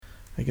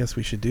I guess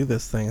we should do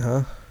this thing,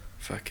 huh?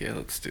 Fuck yeah,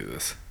 let's do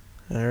this.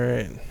 All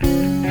right.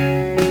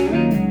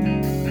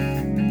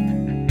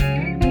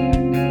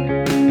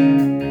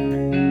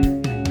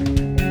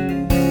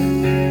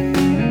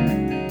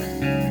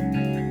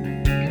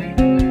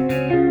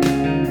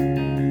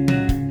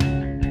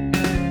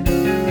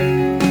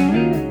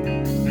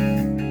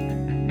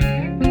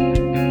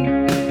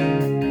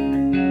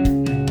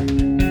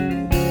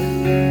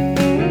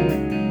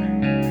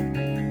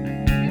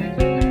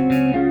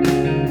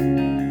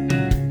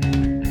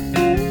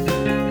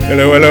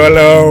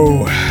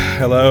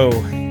 Hello,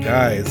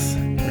 guys.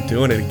 We're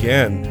doing it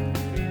again.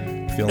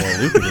 Feeling a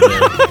loopy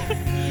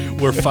today.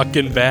 We're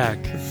fucking back.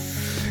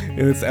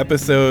 And it's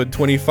episode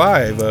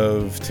 25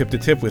 of Tip to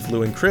Tip with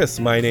Lou and Chris.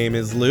 My name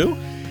is Lou.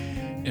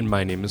 And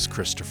my name is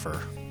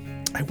Christopher.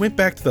 I went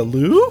back to the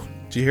Lou.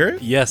 Did you hear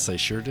it? Yes, I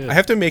sure did. I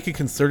have to make a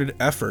concerted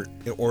effort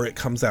or it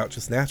comes out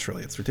just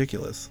naturally. It's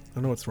ridiculous. I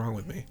don't know what's wrong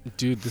with me.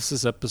 Dude, this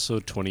is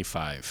episode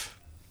 25.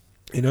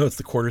 You know, it's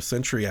the quarter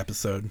century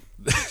episode.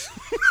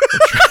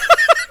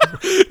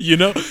 You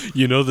know,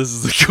 this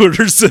is a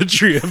quarter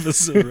century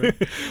episode,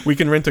 right? We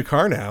can rent a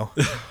car now.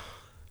 It's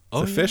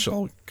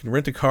official. Yeah. We can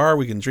rent a car.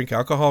 We can drink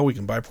alcohol. We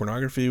can buy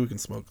pornography. We can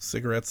smoke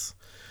cigarettes.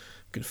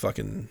 We can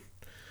fucking...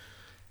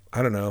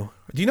 I don't know.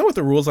 Do you know what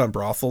the rules on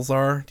brothels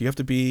are? Do you have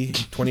to be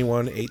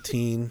 21,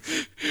 18?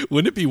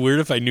 Wouldn't it be weird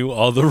if I knew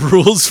all the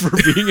rules for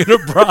being in a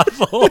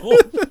brothel?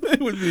 It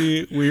would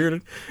be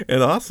weird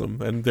and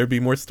awesome. And there'd be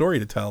more story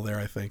to tell there,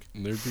 I think.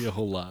 There'd be a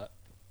whole lot.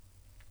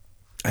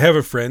 I have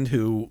a friend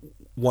who...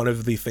 One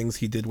of the things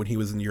he did when he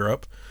was in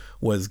Europe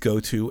was go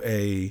to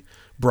a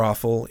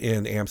brothel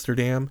in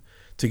Amsterdam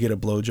to get a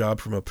blowjob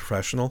from a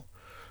professional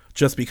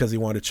just because he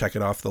wanted to check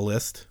it off the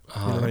list.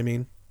 You know what I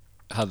mean?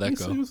 How'd that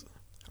go?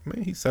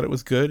 He said it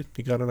was good.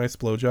 He got a nice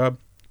blowjob,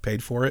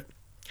 paid for it.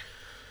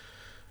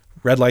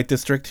 Red light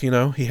district, you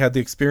know, he had the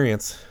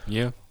experience.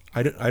 Yeah.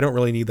 I don't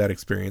really need that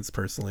experience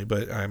personally,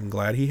 but I'm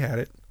glad he had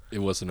it. It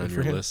wasn't on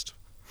your list.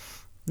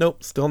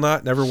 Nope, still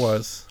not. Never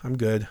was. I'm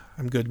good.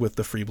 I'm good with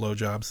the free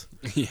blowjobs.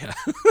 Yeah.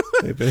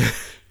 They've been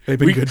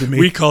good to me.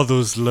 We call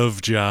those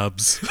love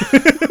jobs.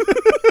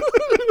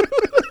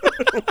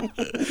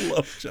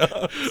 Love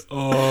jobs.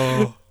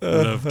 Oh,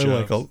 love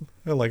jobs.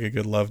 I like a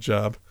good love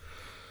job.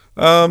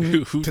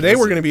 Who today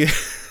we're going to be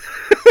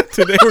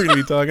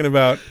talking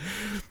about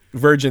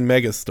Virgin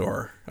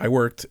Megastore. I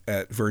worked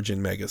at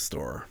Virgin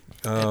Megastore.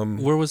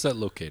 Where was that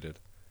located?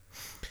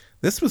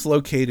 This was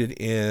located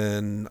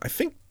in, I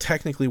think,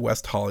 technically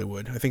West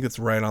Hollywood. I think it's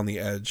right on the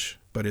edge,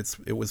 but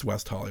it was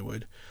West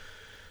Hollywood.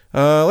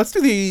 Let's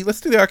do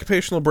the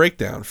occupational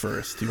breakdown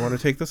first. Do you want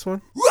to take this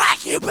one?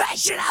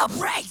 Occupational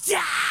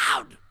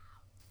breakdown.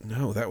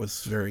 No, that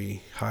was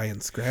very high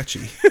and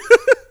scratchy.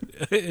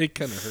 It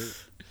kind of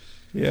hurt.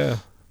 Yeah,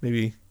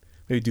 maybe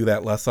do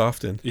that less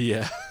often.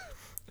 Yeah.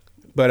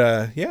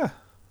 But yeah.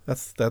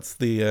 That's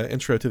the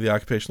intro to the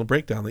occupational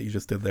breakdown that you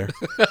just did there.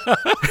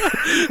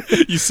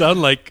 You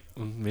sound like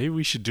maybe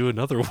we should do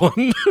another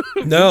one.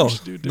 No,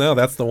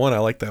 that's the one. I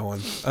like that one.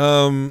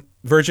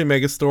 Virgin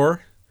Megastore.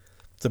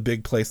 It's a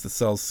big place that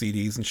sells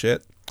CDs and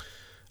shit.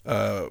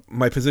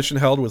 My position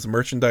held was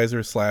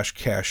merchandiser /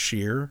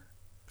 cashier,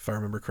 if I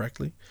remember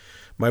correctly.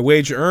 My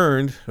wage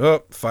earned,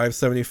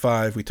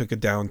 $5.75. We took a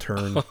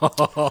downturn.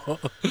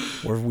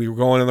 We were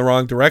going in the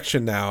wrong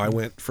direction now. I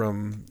went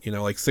from,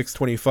 like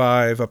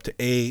 $6.25 up to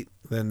 $8.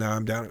 Then now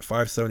I'm down at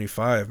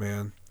 $5.75,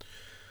 man.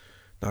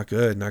 Not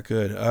good.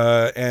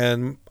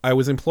 And I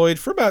was employed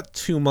for about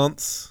 2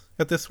 months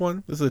at this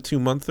one. This is a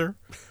 2-monther.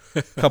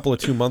 A couple of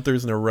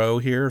 2-monthers in a row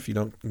here, if you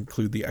don't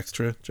include the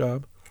extra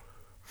job.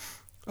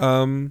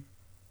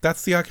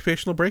 That's the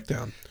occupational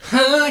breakdown.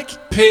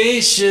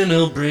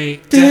 Occupational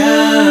breakdown.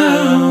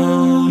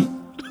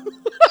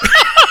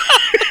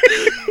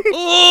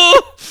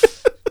 Oh.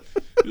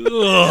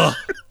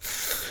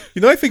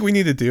 I think we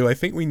need to do? I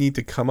think we need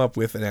to come up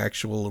with an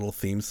actual little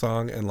theme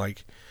song and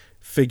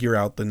figure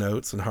out the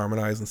notes and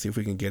harmonize and see if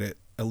we can get it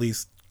at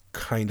least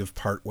kind of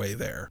part way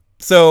there.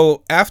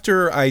 So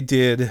after I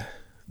did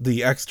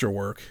the extra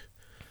work,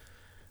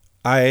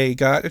 I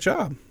got a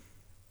job.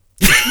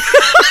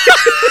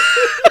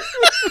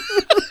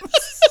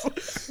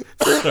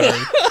 Sorry.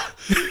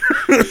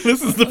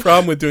 This is the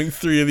problem with doing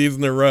 3 of these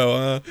in a row,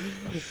 huh?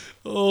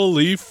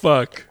 Holy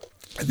fuck.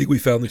 I think we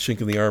found the chink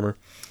in the armor.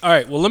 All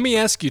right, well, let me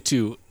ask you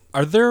two.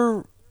 Are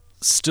there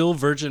still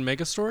Virgin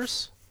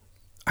Megastores?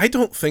 I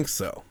don't think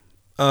so.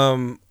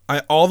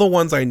 All the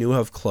ones I knew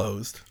have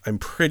closed. I'm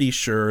pretty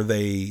sure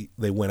they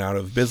went out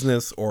of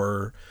business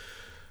or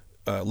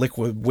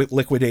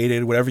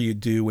liquidated, whatever you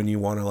do when you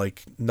want to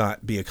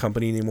not be a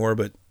company anymore,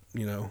 but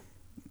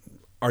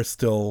are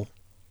still...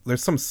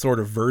 There's some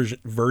sort of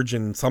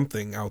virgin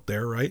something out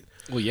there, right?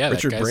 Well, yeah,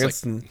 Richard that guy's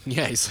Branson.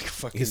 He's like a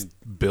fucking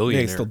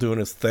billionaire. Yeah, he's still doing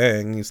his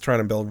thing. He's trying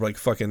to build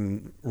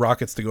fucking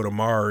rockets to go to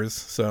Mars.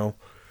 So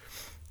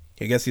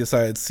I guess he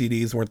decided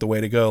CDs weren't the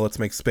way to go. Let's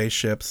make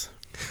spaceships.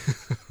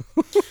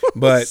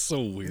 But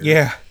so weird.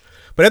 Yeah.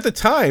 But at the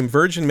time,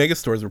 Virgin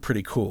Megastores were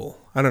pretty cool.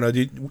 I don't know.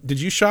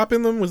 Did you shop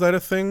in them? Was that a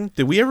thing?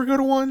 Did we ever go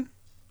to one?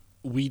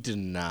 We did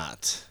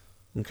not.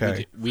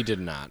 Okay. We did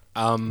not. Did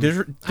I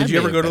you may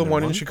ever have go to been the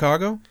one in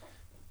Chicago?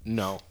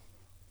 No.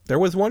 There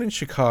was one in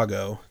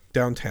Chicago,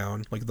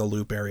 downtown, like the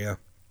Loop area.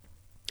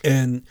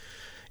 And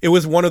it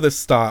was one of the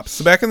stops.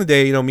 So back in the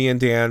day, you know, me and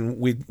Dan,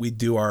 we'd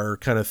do our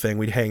kind of thing.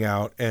 We'd hang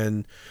out.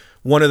 And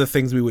one of the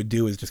things we would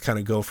do is just kind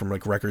of go from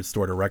like record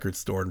store to record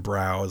store and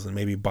browse and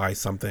maybe buy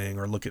something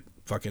or look at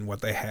fucking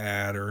what they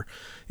had. Or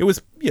it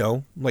was, you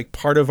know, like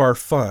part of our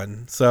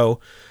fun. So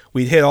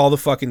we'd hit all the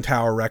fucking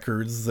Tower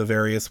Records, the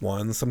various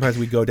ones. Sometimes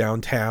we'd go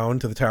downtown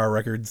to the Tower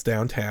Records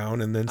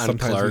downtown. And then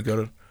sometimes we'd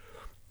go to...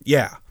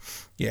 Yeah.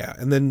 Yeah.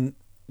 And then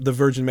the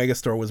Virgin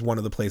Megastore was one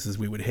of the places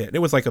we would hit. And it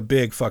was like a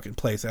big fucking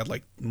place. It had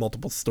like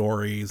multiple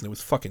stories and it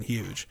was fucking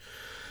huge.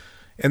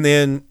 And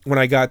then when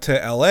I got to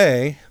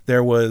LA,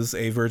 there was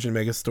a Virgin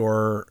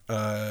Megastore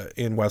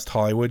in West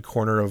Hollywood,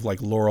 corner of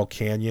like Laurel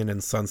Canyon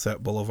and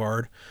Sunset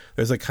Boulevard.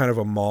 There's like kind of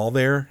a mall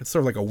there. It's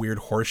sort of like a weird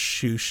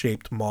horseshoe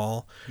shaped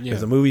mall. Yeah.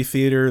 There's a movie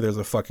theater. There's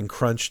a fucking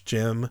Crunch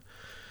gym.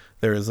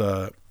 There's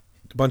a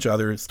bunch of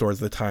other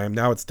stores at the time.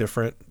 Now it's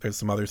different. There's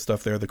some other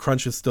stuff there. The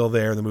Crunch is still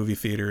there. The movie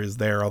theater is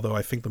there, although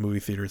I think the movie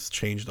theater has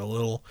changed a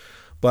little.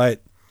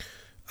 But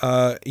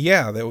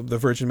yeah, the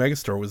Virgin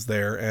Megastore was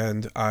there,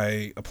 and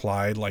I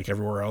applied like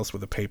everywhere else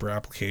with a paper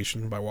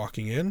application by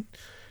walking in.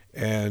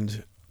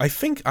 And I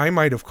think I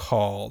might have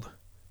called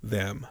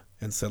them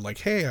and said like,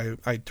 hey,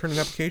 I turned an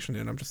application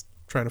in. I'm just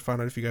trying to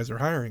find out if you guys are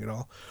hiring at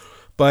all.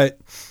 But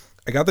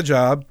I got the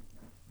job.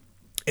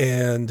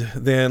 And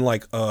then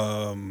like,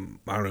 I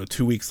don't know,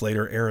 2 weeks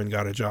later, Aaron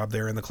got a job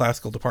there in the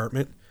classical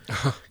department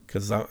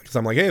because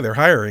I'm like, hey, they're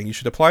hiring. You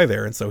should apply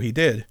there. And so he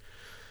did.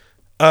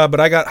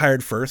 But I got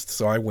hired first,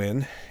 so I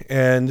win.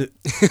 And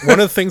one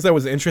of the things that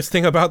was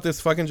interesting about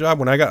this fucking job,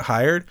 when I got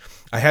hired,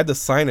 I had to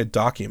sign a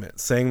document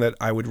saying that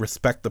I would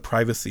respect the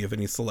privacy of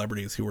any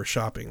celebrities who were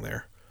shopping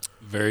there.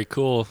 Very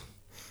cool.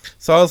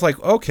 So I was like,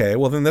 okay,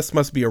 well then this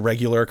must be a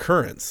regular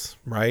occurrence,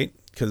 right?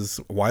 Because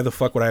why the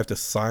fuck would I have to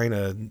sign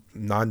a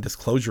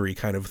non-disclosure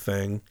kind of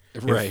thing?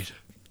 Right.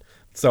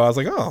 So I was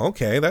like, oh,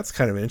 okay, that's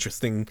kind of an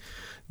interesting,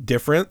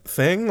 different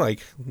thing.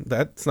 Like,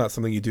 that's not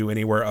something you do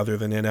anywhere other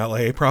than in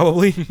LA,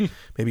 probably.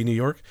 Maybe New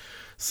York.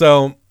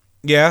 So,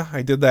 yeah,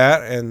 I did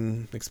that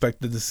and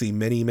expected to see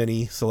many,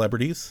 many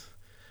celebrities.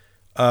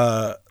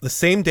 The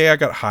same day I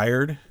got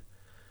hired,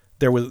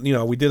 there was, you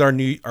know, we did our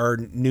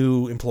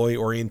new employee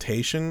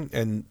orientation,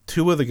 and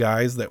two of the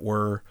guys that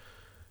were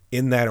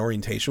in that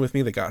orientation with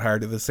me that got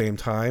hired at the same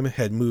time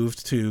had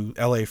moved to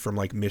LA from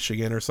like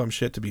Michigan or some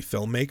shit to be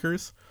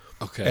filmmakers.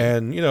 Okay.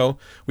 And, you know,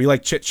 we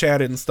like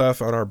chit-chatted and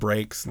stuff on our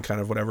breaks and kind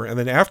of whatever. And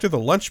then after the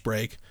lunch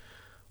break,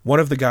 one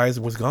of the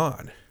guys was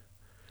gone.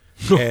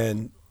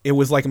 And it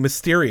was like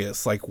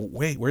mysterious. Like,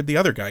 wait, where'd the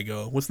other guy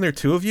go? Wasn't there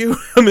two of you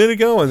a minute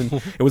ago? And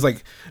it was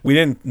like,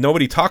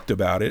 nobody talked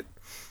about it.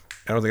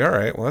 And I was like, all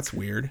right, well, that's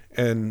weird.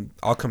 And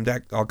I'll come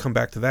back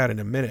to that in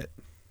a minute.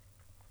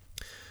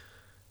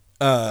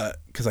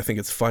 Because I think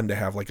it's fun to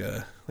have like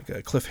a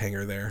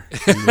cliffhanger there.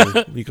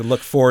 You could look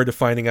forward to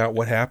finding out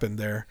what happened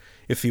there.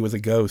 If he was a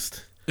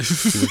ghost, he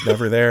was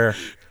never there.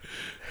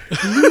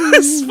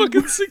 This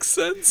fucking Sixth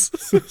Sense.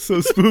 So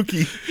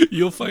spooky.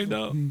 You'll find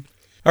out.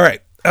 All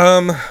right.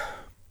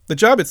 The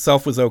job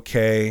itself was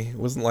okay. It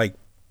wasn't like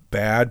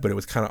bad, but it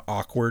was kind of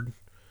awkward.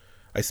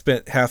 I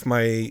spent half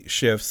my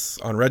shifts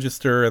on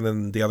register and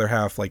then the other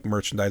half like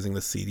merchandising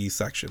the CD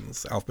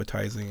sections,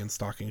 alphabetizing and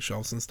stocking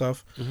shelves and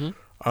stuff.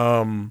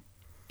 Mm-hmm.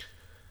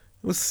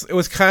 It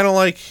was kind of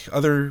like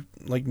other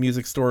like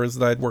music stores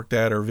that I'd worked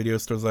at or video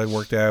stores that I'd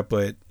worked at,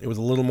 but it was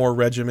a little more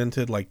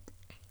regimented. Like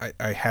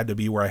I had to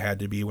be where I had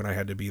to be when I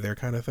had to be there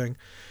kind of thing.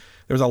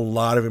 There was a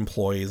lot of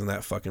employees in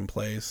that fucking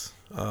place.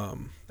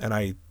 And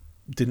I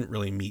didn't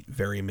really meet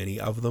very many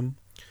of them,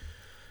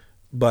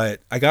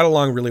 but I got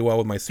along really well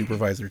with my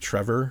supervisor,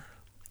 Trevor,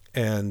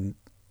 and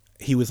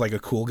he was like a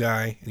cool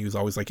guy and he was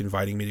always like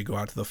inviting me to go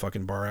out to the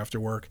fucking bar after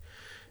work.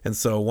 And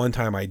so one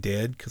time I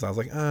did, because I was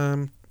like,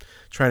 I'm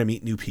trying to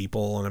meet new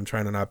people and I'm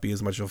trying to not be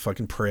as much of a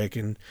fucking prick.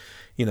 And,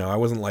 you know, I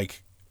wasn't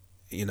like,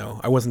 you know,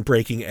 I wasn't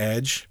breaking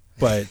edge,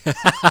 but,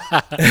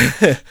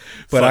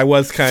 but I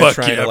was kind of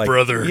trying to like,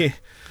 brother. Yeah,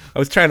 I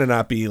was trying to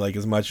not be like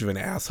as much of an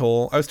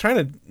asshole. I was trying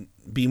to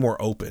be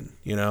more open,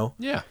 you know?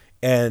 Yeah.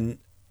 And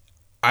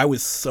I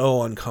was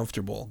so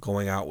uncomfortable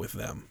going out with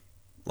them,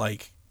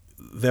 like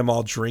them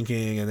all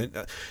drinking.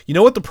 And you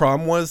know what the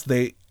problem was?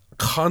 They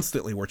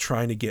constantly were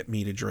trying to get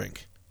me to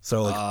drink.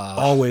 So like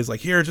always like,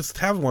 here, just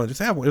have one. It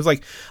was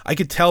like, I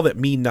could tell that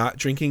me not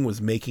drinking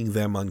was making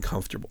them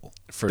uncomfortable.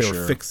 They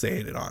were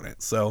fixated on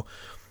it. So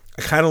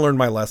I kind of learned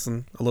my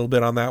lesson a little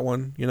bit on that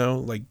one, you know,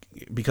 like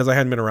because I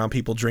hadn't been around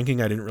people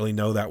drinking, I didn't really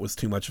know that was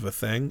too much of a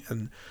thing.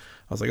 And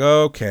I was like,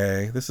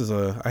 okay,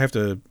 I have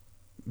to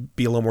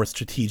be a little more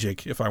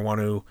strategic if I want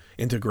to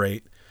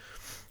integrate.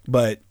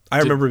 But I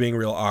remember being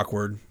real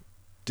awkward.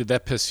 Did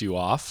that piss you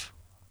off?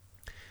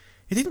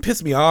 It didn't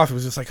piss me off. It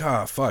was just like,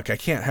 oh, fuck, I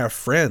can't have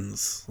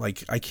friends.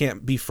 Like, I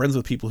can't be friends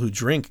with people who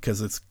drink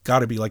because it's got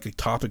to be like a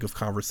topic of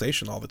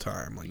conversation all the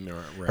time. Like,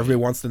 Everybody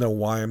wants to know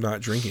why I'm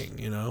not drinking,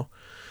 you know?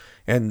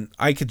 And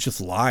I could just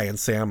lie and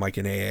say I'm like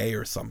an AA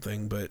or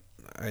something, but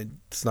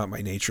it's not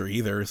my nature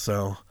either.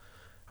 So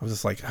I was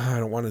just like, I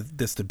don't want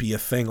this to be a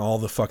thing all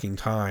the fucking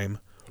time.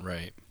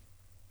 Right.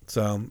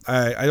 So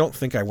I don't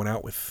think I went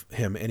out with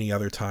him any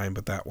other time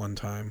but that one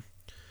time.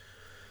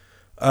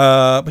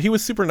 But he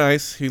was super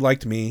nice. He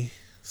liked me,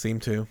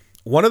 seemed to.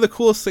 One of the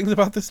coolest things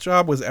about this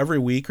job was every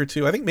week or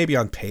two, I think maybe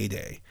on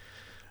payday,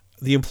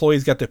 the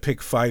employees got to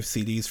pick 5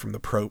 CDs from the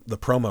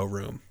promo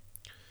room.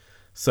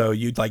 So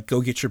you'd like go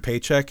get your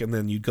paycheck, and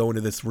then you'd go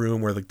into this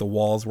room where like the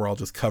walls were all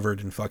just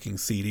covered in fucking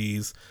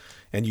CDs,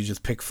 and you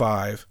just pick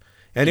 5.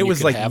 And it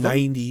was like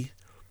 90.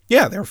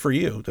 Yeah, they're for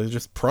you. They're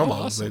just promos.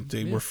 Oh, awesome.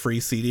 They were free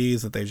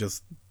CDs that they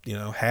just,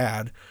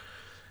 had.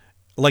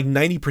 Like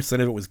 90%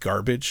 of it was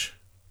garbage.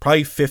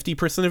 Probably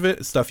 50% of it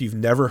is stuff you've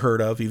never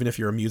heard of, even if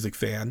you're a music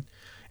fan.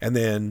 And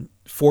then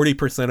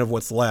 40% of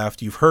what's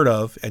left you've heard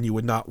of and you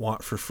would not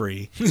want for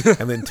free.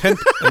 And then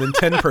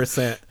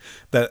 10%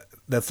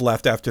 that's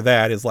left after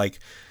that is like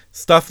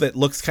stuff that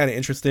looks kind of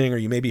interesting, or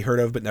you maybe heard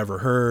of but never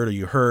heard, or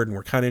you heard and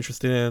were kind of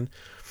interested in.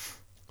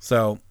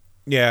 So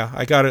yeah,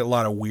 I got a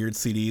lot of weird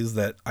CDs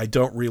that I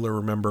don't really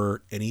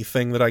remember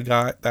anything that I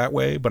got that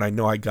way, but I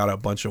know I got a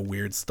bunch of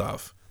weird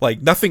stuff.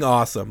 Like nothing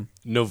awesome.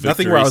 No Nothing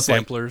Victory where I was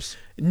samplers?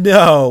 Like,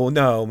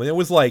 no. It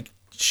was like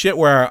shit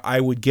where I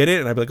would get it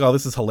and I'd be like, oh,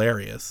 this is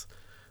hilarious.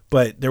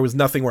 But there was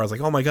nothing where I was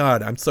like, oh my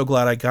God, I'm so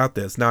glad I got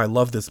this. Now I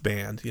love this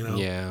band,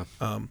 Yeah.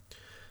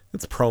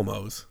 It's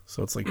promos.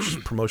 So it's like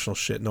promotional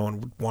shit no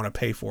one would want to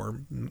pay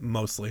for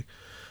mostly.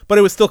 But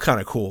it was still kind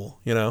of cool,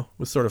 It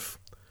was it was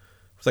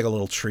like a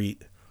little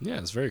treat. Yeah,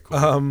 it's very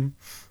cool.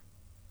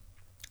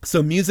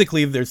 So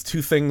musically, there's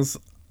 2 things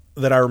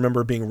that I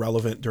remember being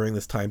relevant during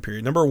this time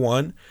period. Number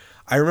 1,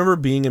 I remember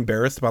being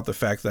embarrassed about the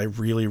fact that I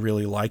really,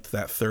 really liked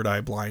that Third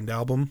Eye Blind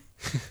album.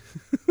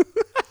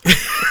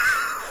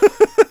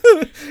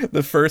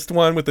 The first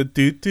one with the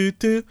do do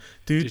do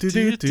do do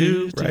do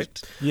do,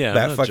 right? Yeah,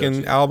 that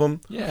fucking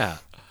album. Yeah,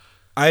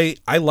 I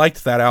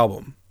liked that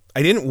album.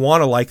 I didn't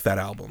want to like that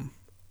album,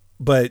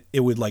 but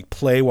it would like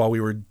play while we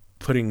were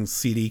putting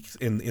CDs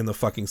in the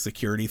fucking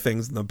security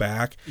things in the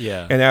back.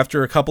 Yeah. And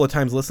after a couple of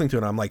times listening to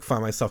it, I'm like,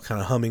 find myself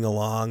kind of humming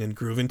along and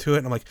grooving to it.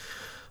 And I'm like,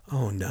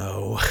 oh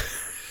no.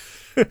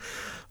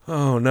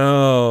 Oh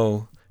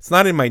no. It's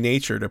not in my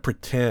nature to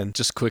pretend.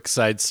 Just quick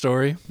side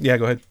story. Yeah,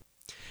 go ahead.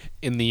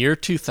 In the year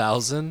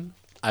 2000,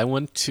 I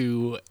went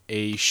to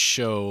a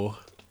show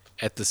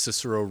at the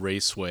Cicero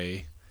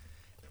Raceway,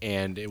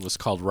 and it was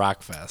called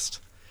Rockfest.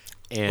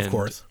 And of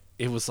course.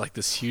 It was like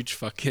this huge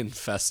fucking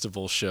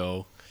festival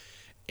show,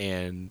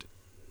 and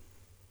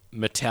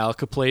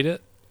Metallica played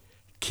it,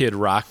 Kid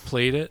Rock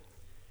played it,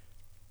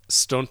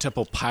 Stone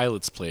Temple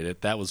Pilots played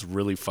it. That was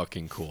really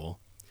fucking cool.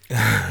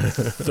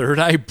 Third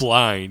Eye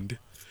Blind.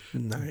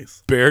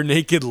 Nice. Bare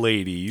Naked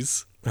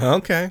Ladies.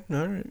 Okay,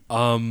 all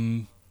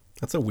right.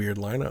 That's a weird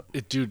lineup.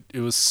 It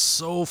was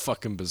so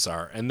fucking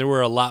bizarre. And there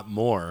were a lot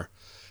more.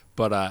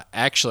 But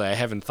actually, I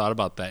haven't thought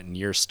about that in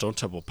years. Stone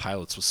Temple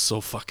Pilots was so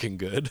fucking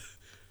good.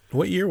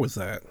 What year was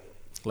that?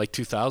 Like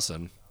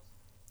 2000.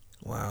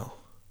 Wow.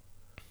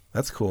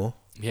 That's cool.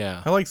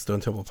 Yeah. I like Stone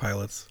Temple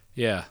Pilots.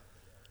 Yeah.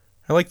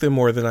 I like them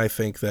more than I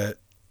think that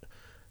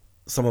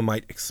someone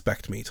might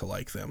expect me to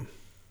like them.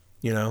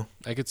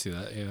 I could see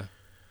that, yeah.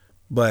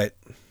 But,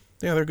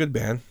 yeah, they're a good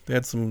band. They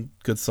had some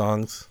good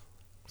songs.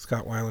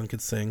 Scott Weiland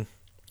could sing.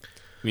 I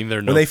mean,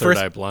 they're no Third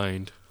Eye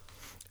Blind.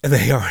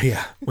 They are,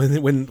 yeah.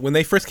 When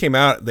they first came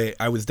out,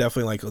 I was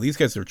definitely like, oh, these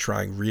guys are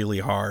trying really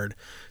hard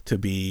to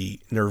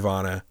be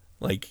Nirvana.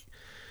 Like,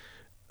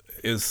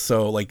 is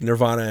so like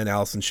Nirvana and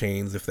Alice in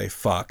Chains. If they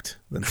fucked,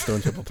 then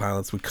Stone Temple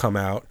Pilots would come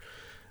out.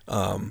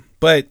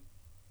 But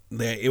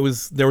they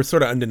were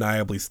sort of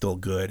undeniably still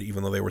good,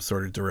 even though they were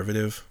sort of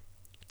derivative.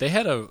 They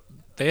had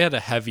a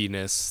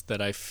heaviness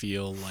that I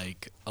feel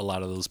like a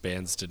lot of those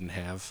bands didn't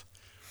have.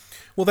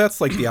 Well,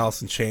 that's like the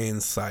Alice in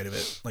Chains side of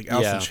it. Like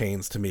Alice in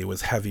Chains to me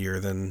was heavier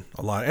than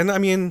a lot. And I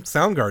mean,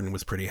 Soundgarden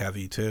was pretty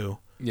heavy too.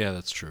 Yeah,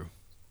 that's true.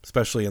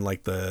 Especially in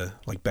like the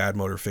Bad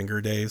Motor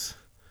Finger days.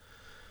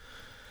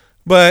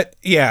 But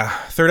yeah,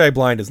 Third Eye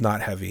Blind is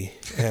not heavy.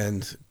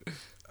 And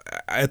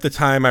at the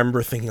time I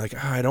remember thinking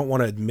like, I don't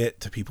want to admit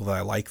to people that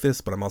I like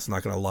this, but I'm also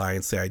not going to lie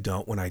and say I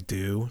don't when I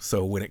do.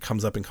 So when it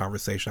comes up in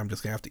conversation, I'm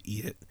just going to have to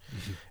eat it.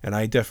 Mm-hmm. And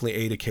I definitely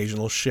ate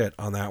occasional shit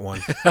on that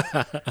one.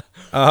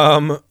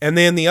 And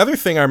then the other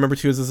thing I remember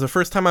too is this is the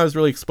first time I was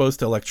really exposed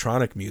to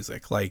electronic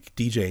music, like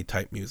DJ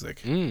type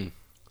music.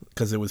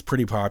 Because it was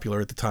pretty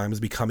popular at the time. It was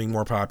becoming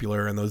more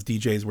popular, and those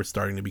DJs were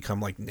starting to become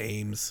like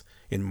names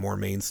in more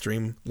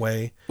mainstream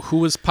way. Who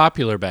was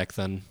popular back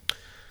then?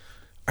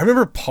 I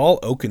remember Paul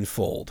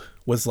Oakenfold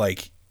was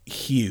like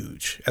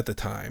huge at the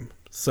time.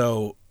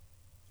 So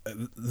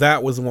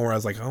that was the one where I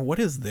was like, oh, what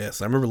is this?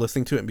 And I remember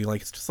listening to it and being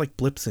like, it's just like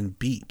blips and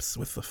beeps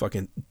with the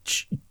fucking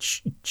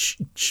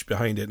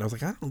behind it. And I was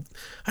like,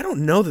 I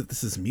don't know that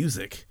this is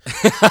music.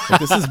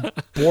 Like,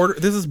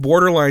 this is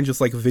borderline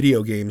just like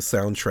video game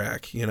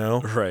soundtrack,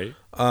 Right.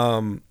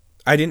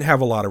 I didn't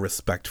have a lot of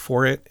respect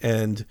for it.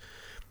 And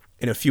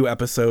in a few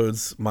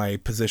episodes, my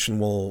position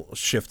will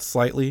shift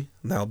slightly.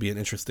 And that'll be an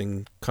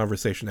interesting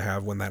conversation to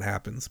have when that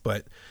happens.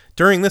 But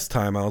during this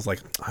time, I was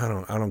like, I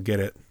don't get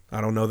it.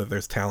 I don't know that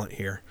there's talent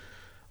here.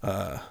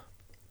 Whether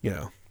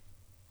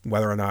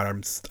or not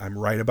I'm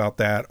right about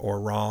that or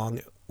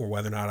wrong, or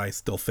whether or not I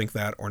still think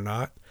that or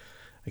not,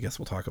 I guess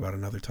we'll talk about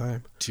another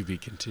time. To be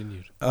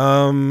continued.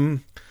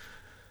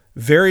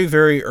 Very,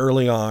 very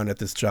early on at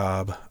this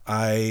job,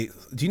 do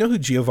you know who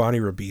Giovanni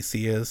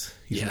Ribisi is?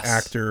 He's an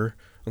actor.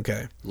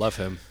 Okay. Love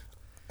him.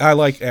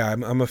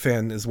 I'm a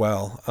fan as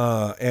well.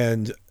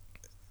 And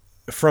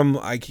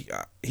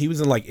he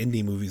was in like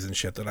indie movies and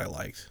shit that I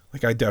liked.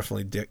 Like I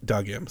definitely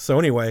dug him. So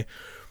anyway,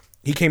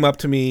 he came up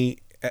to me.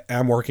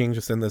 I'm working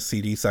just in the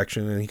CD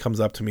section, and he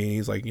comes up to me and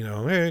he's like,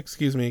 hey,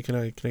 excuse me, can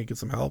I get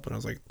some help? And I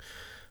was like,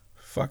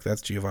 fuck,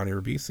 that's Giovanni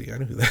Ribisi. I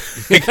know who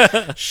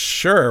that.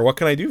 Sure, what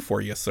can I do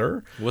for you,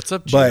 sir? What's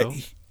up, Gio?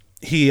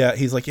 But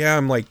he's like, yeah,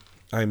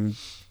 I'm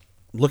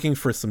looking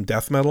for some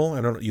death metal.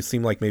 I don't. You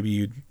seem like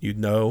maybe you'd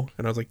know.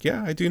 And I was like,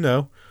 yeah, I do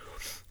know.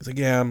 He's like,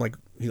 yeah. I'm like,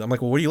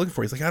 well, what are you looking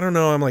for? He's like, I don't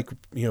know. I'm like,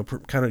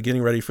 kind of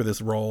getting ready for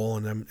this role,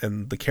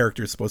 and the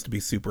character is supposed to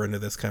be super into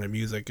this kind of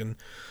music, and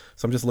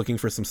so I'm just looking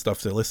for some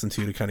stuff to listen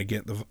to kind of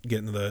get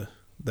into the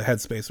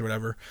headspace or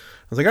whatever.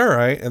 I was like, all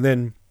right, and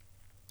then.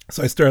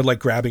 So I started like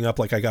grabbing up,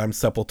 like I got him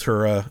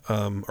Sepultura,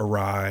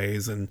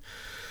 Arise, and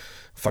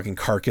fucking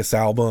Carcass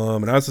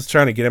album, and I was just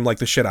trying to get him like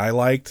the shit I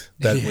liked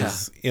that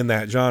was in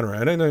that genre.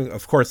 And I know,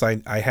 of course,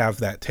 I have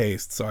that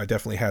taste, so I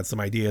definitely had some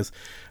ideas.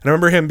 And I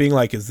remember him being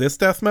like, "Is this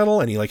death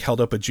metal?" And he like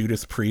held up a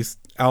Judas Priest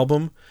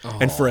album,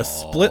 and for a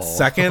split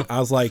second, I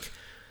was like,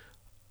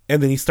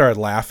 and then he started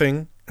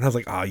laughing. And I was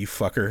like, "Oh, you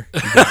fucker!"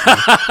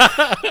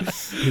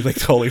 He's like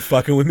totally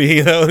fucking with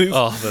me, That's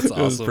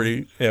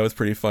awesome. It was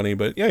pretty funny.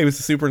 But yeah, he was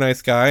a super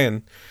nice guy,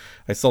 and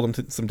I sold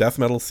him some death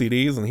metal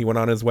CDs, and he went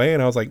on his way.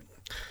 And I was like,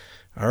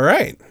 "All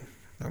right."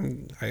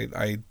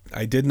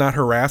 I did not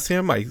harass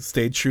him. I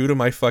stayed true to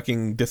my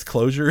fucking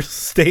disclosure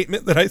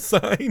statement that I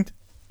signed.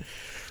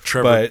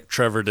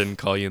 Trevor didn't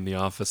call you in the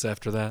office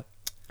after that?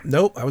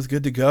 Nope, I was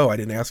good to go. I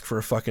didn't ask for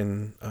a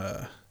fucking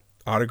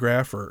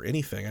autograph or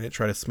anything. I didn't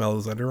try to smell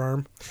his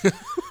underarm.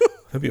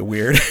 That'd be a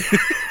weird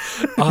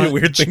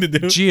thing to do.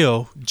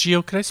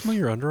 Gio, can I smell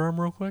your underarm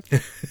real quick?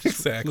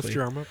 Exactly. Lift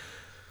your arm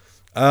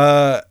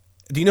up.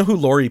 Do you know who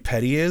Lori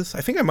Petty is?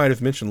 I think I might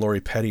have mentioned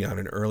Lori Petty on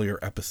an earlier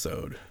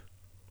episode.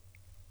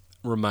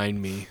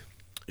 Remind me.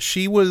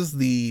 She was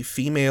the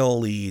female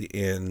lead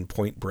in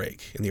Point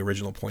Break, in the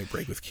original Point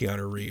Break with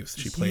Keanu Reeves.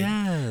 She played.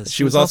 Yes,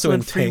 she was also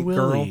in Free Tank Willy.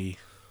 Girl.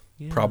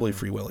 Yeah. Probably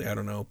Free Willy, I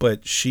don't know.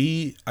 But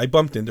I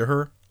bumped into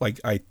her. Like,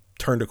 I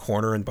turned a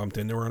corner and bumped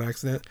into her on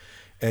accident.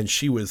 And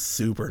she was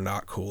super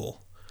not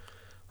cool.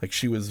 Like,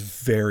 she was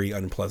very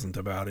unpleasant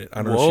about it.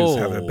 I don't know if she was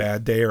having a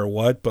bad day or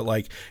what, but,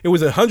 like, it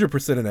was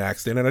 100% an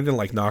accident, and I didn't,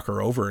 like, knock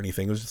her over or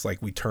anything. It was just,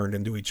 like, we turned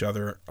into each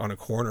other on a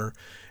corner,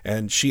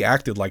 and she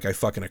acted like I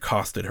fucking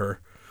accosted her.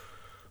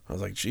 I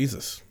was like,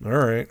 Jesus. All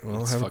right. Well,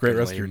 That's have a great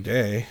rest lame. of your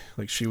day.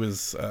 Like, she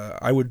was,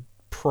 I would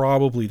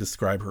probably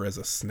describe her as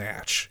a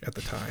snatch at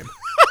the time.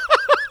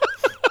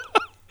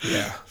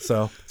 Yeah.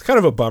 So it's kind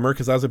of a bummer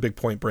because I was a big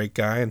Point Break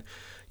guy. And,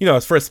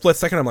 for a split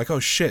second, I'm like, oh,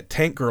 shit,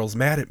 Tank Girl's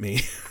mad at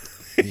me.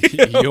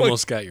 You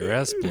almost got your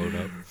ass blown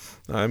up.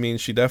 I mean,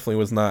 she definitely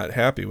was not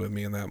happy with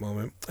me in that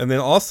moment. And then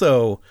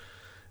also,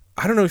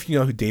 I don't know if you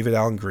know who David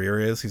Alan Grier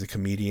is. He's a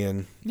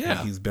comedian.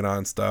 Yeah. He's been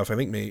on stuff. I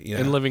think maybe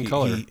In Living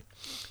Color.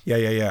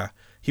 Yeah.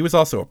 He was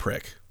also a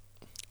prick.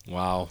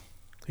 Wow.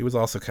 He was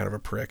also kind of a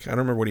prick. I don't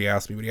remember what he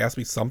asked me, but he asked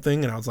me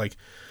something, and I was like,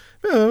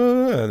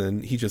 and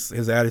then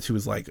his attitude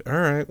was like, all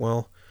right,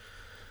 well,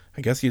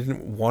 I guess you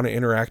didn't want to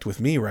interact with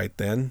me right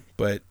then.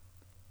 But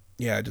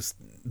yeah, just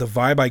the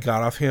vibe I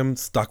got off him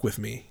stuck with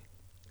me.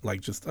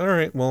 Like, just, all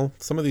right, well,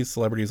 some of these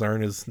celebrities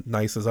aren't as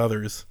nice as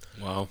others.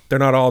 Wow. They're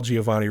not all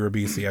Giovanni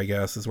Ribisi, I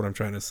guess, is what I'm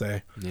trying to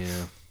say.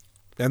 Yeah.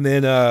 And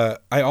then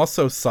I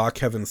also saw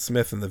Kevin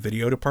Smith in the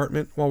video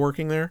department while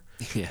working there.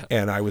 Yeah.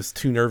 And I was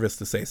too nervous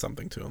to say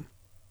something to him.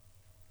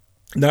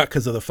 Not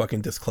because of the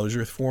fucking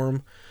disclosure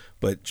form,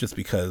 but just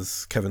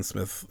because Kevin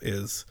Smith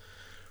is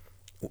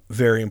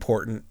very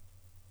important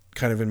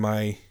kind of in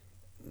my,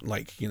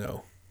 like,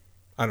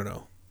 I don't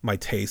know, my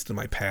taste and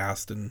my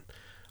past. And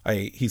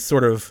he's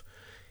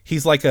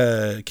like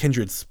a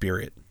kindred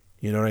spirit.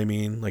 You know what I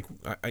mean? Like,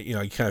 you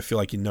kind of feel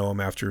like you know him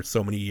after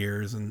so many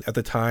years. And at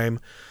the time,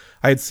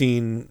 I had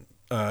seen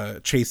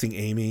Chasing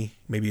Amy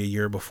maybe a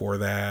year before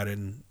that,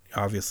 and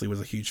obviously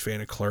was a huge fan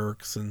of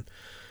Clerks. And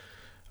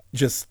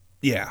just,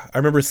 yeah, I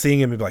remember seeing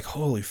him and be like,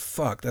 holy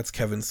fuck, that's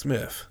Kevin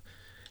Smith.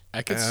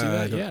 I could see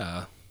that,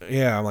 yeah.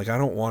 Yeah, I'm like, I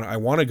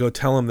want to go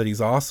tell him that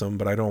he's awesome,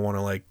 but I don't want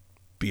to, like,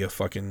 be a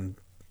fucking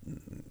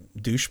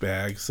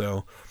douchebag.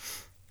 So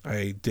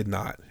I did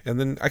not. And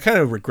then I kind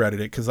of regretted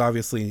it because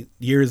obviously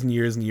years and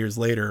years and years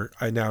later,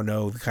 I now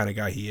know the kind of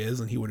guy he is,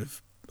 and he would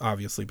have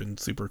obviously been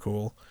super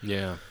cool.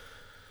 Yeah.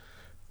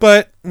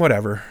 But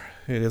whatever.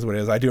 it is what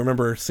it is. I do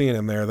remember seeing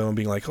him there though and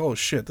being like, oh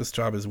shit, this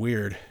job is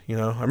weird. You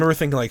know, I remember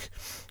thinking like,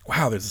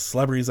 wow, there's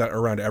celebrities that are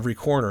around every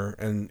corner,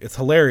 and it's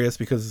hilarious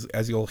because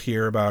as you'll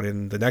hear about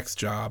in the next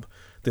job,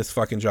 this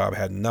fucking job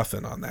had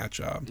nothing on that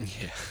job.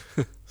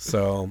 Yeah.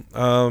 So,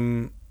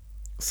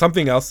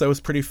 something else that was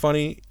pretty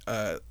funny,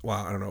 well,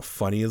 I don't know if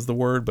funny is the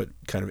word, but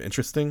kind of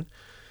interesting,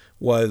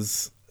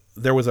 was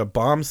there was a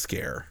bomb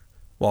scare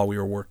while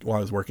I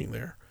was working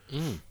there.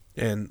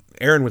 And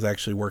Aaron was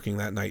actually working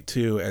that night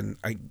too, and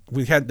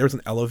there was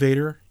an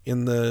elevator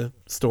in the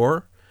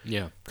store.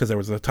 Yeah. Because there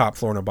was a top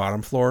floor and a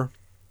bottom floor,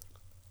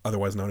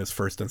 otherwise known as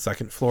first and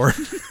second floor.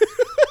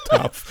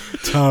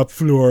 top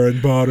floor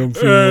and bottom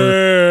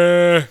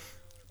floor.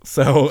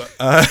 So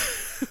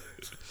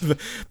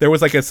there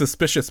was like a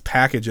suspicious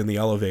package in the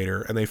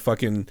elevator, and they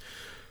fucking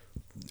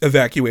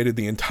evacuated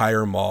the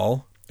entire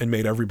mall and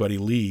made everybody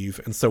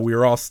leave. And so we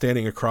were all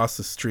standing across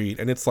the street,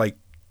 and it's like,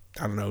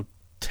 I don't know,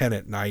 10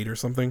 at night or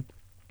something.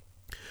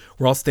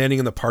 We're all standing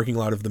in the parking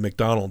lot of the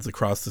McDonald's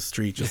across the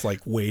street, just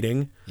like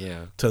waiting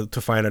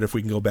to find out if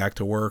we can go back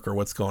to work or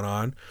what's going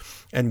on.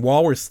 And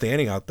while we're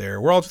standing out there,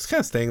 we're all just kind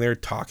of staying there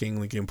talking,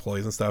 like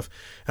employees and stuff.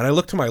 And I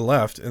look to my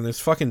left, and there's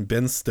fucking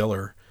Ben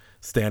Stiller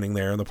standing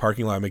there in the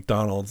parking lot of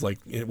McDonald's, like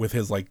with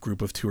his like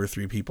group of 2 or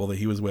 3 people that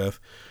he was with.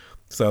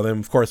 So then,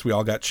 of course, we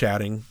all got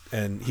chatting,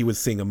 and he was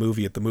seeing a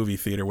movie at the movie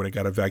theater when it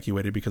got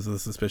evacuated because of the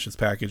suspicious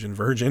package in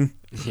Virgin.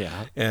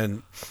 Yeah.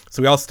 And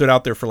so we all stood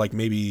out there for like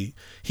he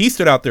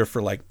stood out there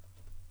for like,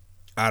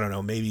 I don't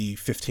know, maybe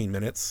 15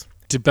 minutes.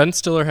 Did Ben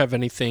Stiller have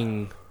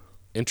anything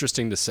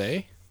interesting to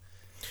say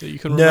that you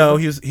can remember? No,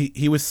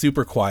 he was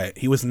super quiet.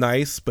 He was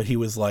nice, but he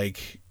was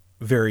like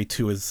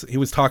he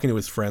was talking to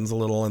his friends a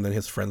little, and then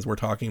his friends were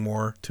talking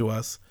more to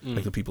us,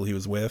 like the people he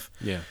was with.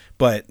 Yeah.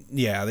 But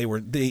yeah,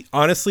 they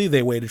honestly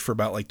waited for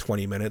about like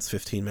 20 minutes,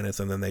 15 minutes,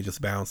 and then they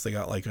just bounced. They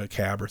got like a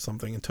cab or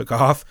something and took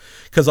off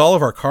because all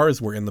of our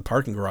cars were in the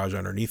parking garage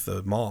underneath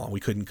the mall. We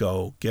couldn't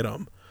go get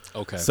them.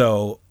 Okay.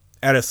 So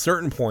at a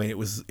certain point,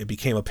 it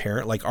became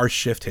apparent, like our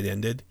shift had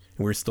ended and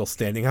we were still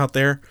standing out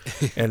there.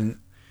 And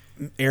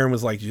Aaron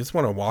was like, "You just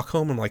want to walk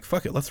home?" I'm like,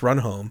 "Fuck it, let's run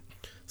home."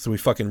 So we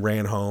fucking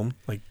ran home,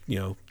 like, you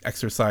know,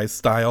 exercise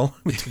style.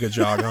 We took a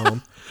jog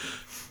home.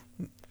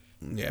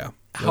 Yeah,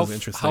 that was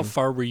interesting. How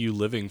far were you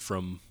living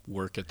from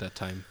work at that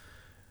time?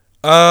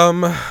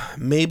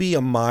 Maybe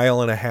 1.5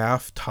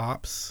 miles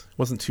tops. It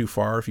wasn't too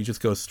far. If you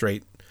just go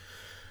straight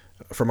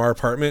from our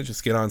apartment,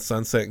 just get on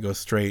Sunset and go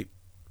straight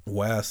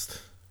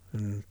west,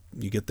 and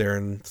you get there,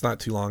 and it's not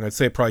too long. I'd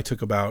say it probably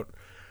took about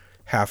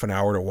half an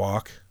hour to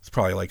walk. It's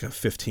probably like a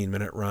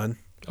 15-minute run.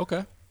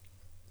 Okay.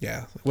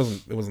 Yeah,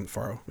 it wasn't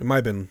far. It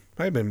might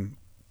have been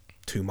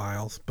 2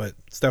 miles, but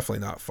it's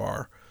definitely not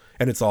far.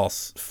 And it's all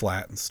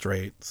flat and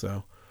straight,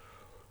 so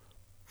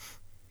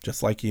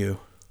just like you.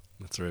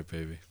 That's right,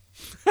 baby.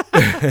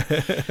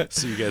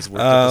 So you guys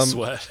worked up a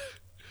sweat.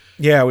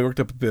 Yeah, we worked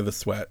up a bit of a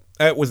sweat.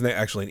 It wasn't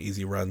actually an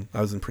easy run.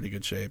 I was in pretty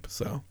good shape,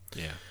 so.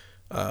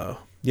 Yeah.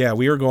 Yeah,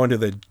 we were going to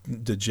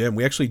the gym.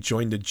 We actually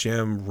joined a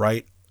gym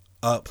right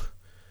up,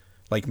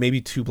 like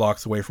maybe 2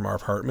 blocks away from our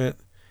apartment.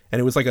 And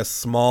it was like a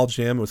small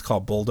gym. It was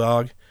called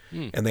Bulldog.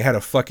 And they had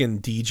a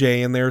fucking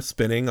DJ in there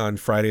spinning on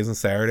Fridays and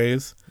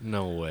Saturdays.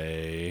 No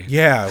way.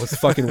 Yeah, it was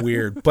fucking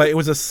weird. But it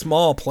was a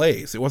small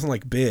place. It wasn't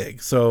like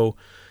big. So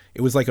it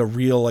was like a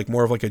real, like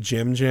more of like a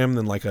gym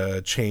than like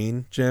a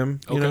chain gym,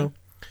 you know?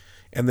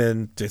 And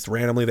then just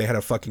randomly they had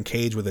a fucking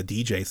cage with a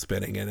DJ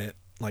spinning in it.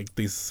 Like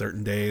these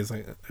certain days.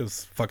 Like, it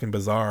was fucking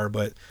bizarre,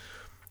 but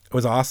it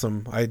was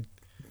awesome. I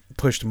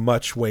pushed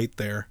much weight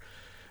there.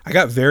 I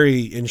got very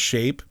in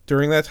shape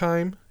during that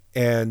time.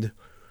 And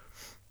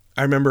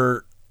I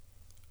remember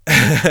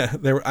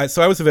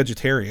so I was a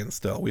vegetarian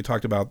still. We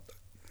talked about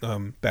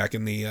back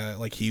in the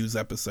like Hughes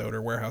episode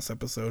or Warehouse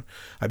episode.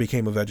 I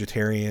became a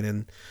vegetarian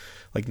in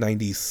like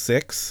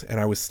 96,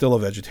 and I was still a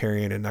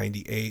vegetarian in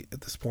 98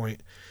 at this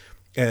point.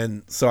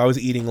 And so I was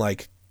eating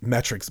like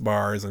Metrix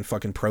bars and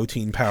fucking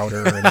protein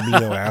powder and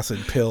amino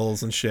acid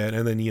pills and shit,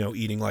 and then, you know,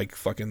 eating like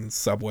fucking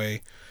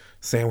Subway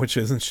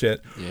sandwiches and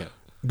shit. Yeah.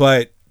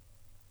 But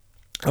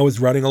I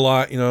was running a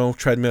lot, you know,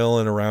 treadmill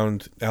and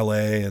around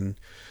LA, and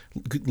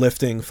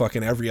lifting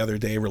fucking every other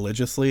day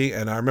religiously.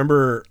 And I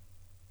remember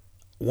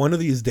one of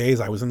these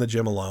days I was in the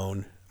gym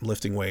alone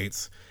lifting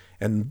weights,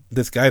 and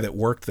this guy that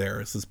worked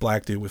there, it's this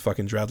black dude with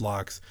fucking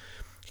dreadlocks.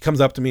 He comes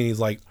up to me and he's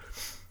like,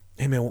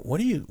 "Hey man, what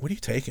are you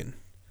taking?"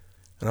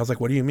 And I was like,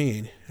 "What do you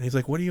mean?" And he's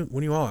like, What are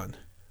you on?"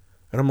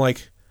 And I'm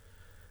like,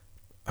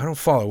 "I don't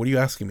follow. What are you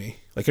asking me?"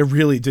 Like, I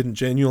really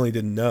genuinely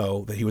didn't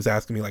know that he was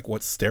asking me like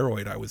what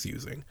steroid I was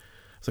using.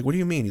 I was like, "What do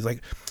you mean?" He's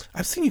like,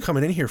 "I've seen you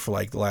coming in here for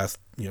like the last,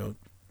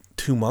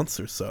 2 months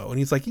or so." And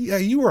he's like, "Yeah,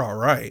 you were all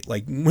right.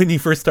 Like when you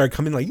first started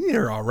coming, like,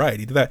 you're all right."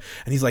 He did that.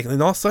 And he's like, and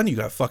then all of a sudden you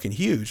got fucking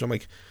huge. I'm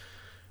like,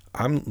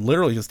 I'm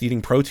literally just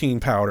eating protein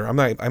powder. I'm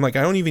like,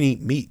 I don't even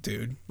eat meat,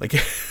 dude. Like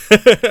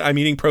I'm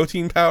eating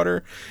protein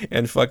powder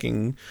and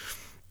fucking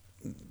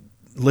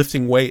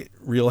lifting weight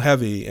real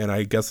heavy. And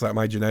I guess that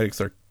my genetics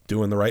are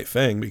doing the right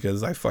thing,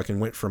 because I fucking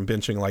went from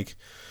benching like,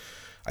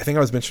 I think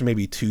I was benching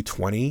maybe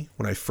 220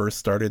 when I first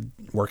started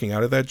working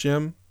out at that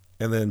gym.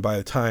 And then by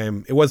the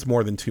time, it was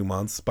more than 2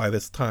 months. By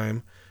this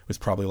time, it was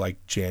probably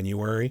like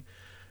January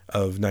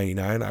of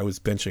 99. I was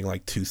benching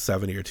like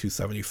 270 or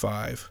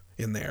 275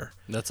 in there.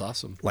 That's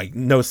awesome. Like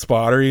no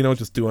spotter,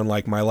 just doing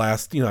like my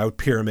last, I would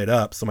pyramid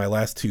up. So my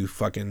last 2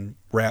 fucking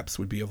reps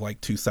would be of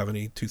like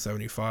 270,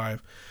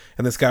 275.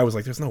 And this guy was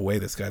like, there's no way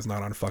this guy's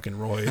not on fucking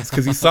roids.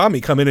 Because he saw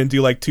me come in and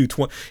do like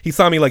 220. He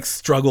saw me like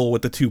struggle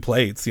with the 2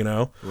 plates,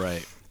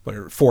 Right.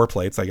 Or 4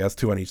 plates, I guess,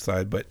 2 on each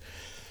side. But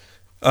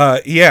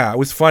yeah, it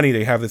was funny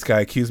to have this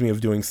guy accuse me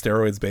of doing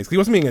steroids. Basically, he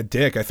wasn't being a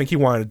dick. I think he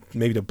wanted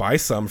maybe to buy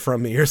some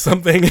from me or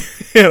something,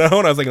 And I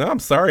was like, no, I'm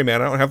sorry,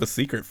 man. I don't have the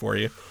secret for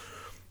you.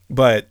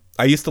 But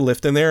I used to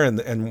lift in there,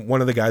 and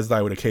one of the guys that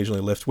I would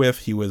occasionally lift with,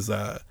 he was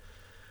an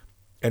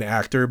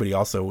actor, but he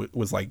also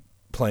was like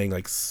playing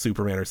like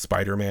Superman or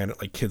Spider-Man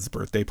at like kids'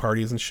 birthday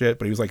parties and shit.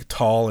 But he was like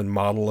tall and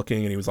model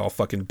looking, and he was all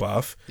fucking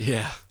buff.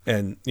 Yeah.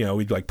 And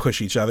we'd like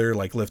push each other,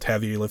 like lift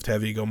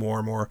heavy, go more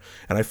and more.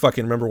 And I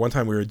fucking remember one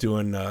time we were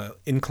doing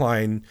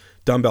incline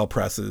dumbbell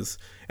presses,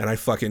 and I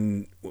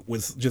fucking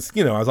was just,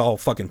 I was all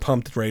fucking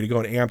pumped and ready to go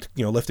and amped,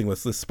 lifting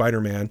with this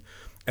Spider-Man.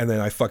 And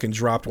then I fucking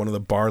dropped one of the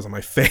bars on my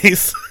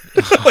face.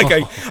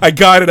 Like I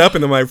got it up,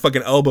 and then my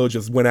fucking elbow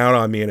just went out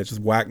on me, and it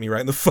just whacked me right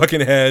in the fucking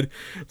head.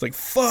 It's like,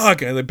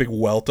 fuck. And I had a big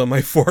welt on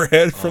my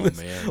forehead from this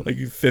like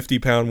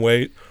 50-pound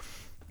weight.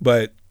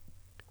 But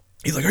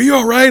he's like, are you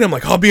all right? I'm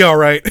like, I'll be all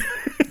right.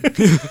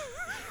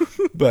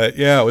 But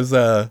yeah, it was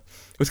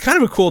kind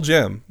of a cool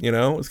gym, It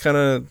was kind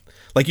of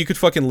like you could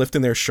fucking lift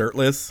in there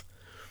shirtless.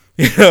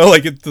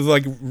 Like it was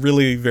like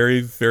really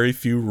very, very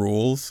few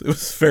rules. It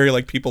was very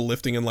like people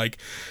lifting in like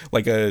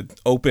a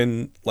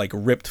open, like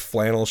ripped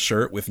flannel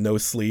shirt with no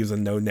sleeves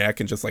and no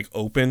neck, and just like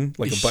open,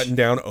 like a button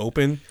down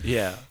open.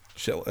 Yeah.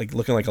 Shit, like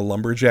looking like a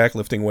lumberjack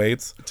lifting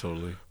weights.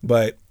 Totally.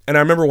 And I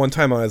remember one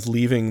time I was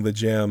leaving the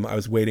gym, I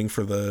was waiting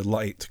for the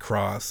light to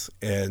cross,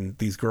 and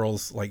these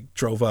girls like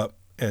drove up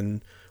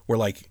and were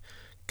like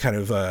kind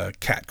of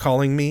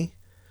catcalling me.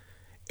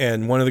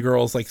 And one of the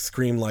girls like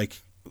screamed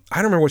like, I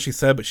don't remember what she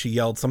said, but she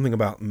yelled something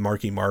about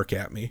Marky Mark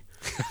at me,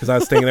 because I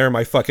was staying there in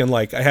my fucking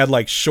like, I had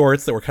like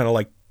shorts that were kind of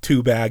like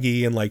too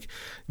baggy and like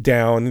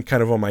down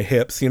kind of on my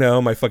hips,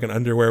 my fucking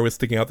underwear was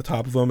sticking out the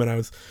top of them, and I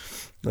was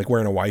like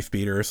wearing a wife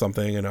beater or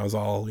something, and I was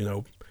all,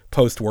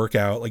 post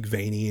workout like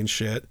veiny and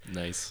shit.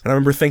 Nice. And I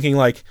remember thinking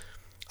like,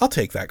 I'll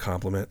take that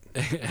compliment.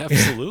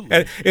 Absolutely.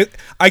 And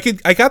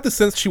I got the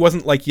sense she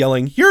wasn't like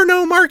yelling, "You're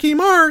no Marky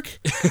Mark."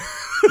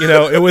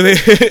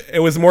 It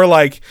was more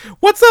like,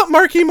 "What's up,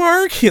 Marky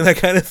Mark?" That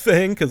kind of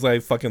thing. Because I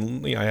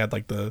fucking, I had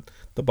like the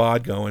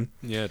bod going.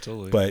 Yeah,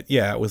 totally. But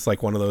yeah, it was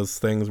like one of those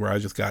things where I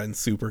just got in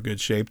super good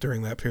shape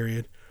during that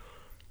period.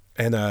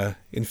 And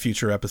in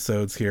future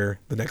episodes here,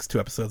 the next 2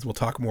 episodes, we'll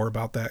talk more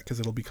about that, because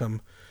it'll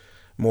become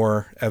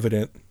more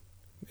evident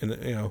in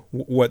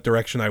what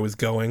direction I was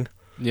going.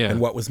 Yeah.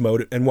 And what was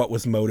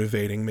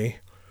motivating me.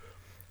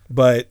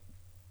 But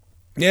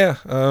yeah,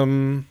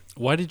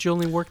 why did you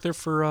only work there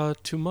for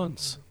 2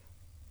 months?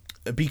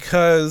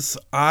 Because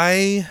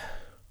I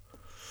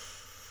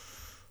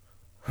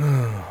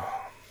want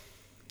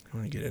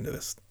to get into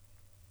this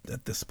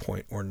at this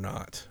point or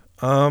not.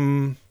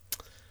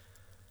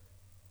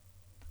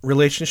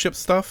 Relationship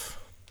stuff.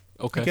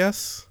 Okay. I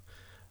guess.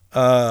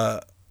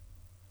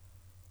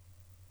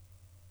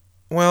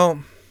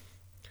 Well,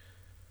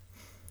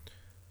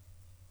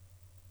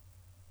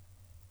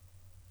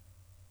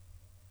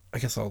 I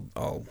guess I'll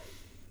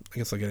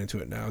get into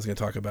it now. I was going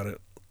to talk about it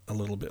a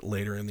little bit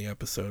later in the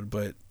episode,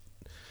 but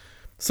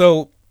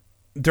so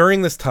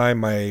during this time,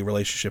 my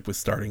relationship was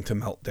starting to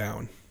melt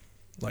down,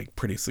 like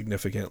pretty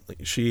significantly.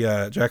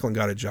 Jacqueline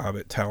got a job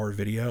at Tower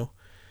Video,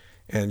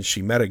 and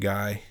she met a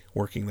guy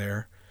working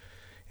there,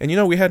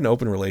 and we had an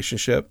open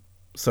relationship,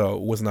 so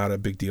it was not a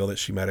big deal that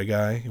she met a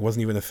guy. It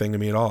wasn't even a thing to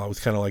me at all. I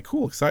was kind of like,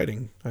 cool,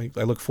 exciting. I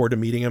look forward to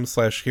meeting him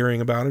 / hearing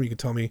about him. You can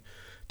tell me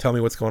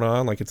what's going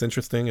on. Like, it's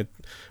interesting. It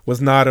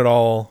was not at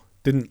all,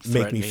 didn't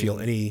make me feel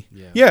any,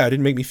 it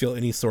didn't make me feel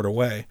any sort of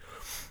way.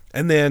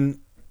 And then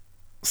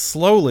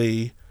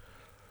slowly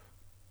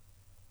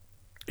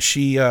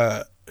she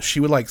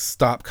would like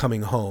stop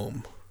coming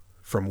home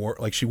from work.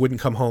 Like, she wouldn't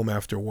come home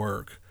after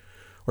work,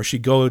 or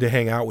she'd go to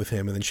hang out with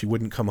him, and then she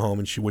wouldn't come home,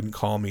 and she wouldn't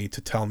call me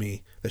to tell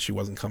me that she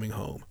wasn't coming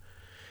home.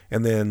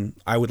 And then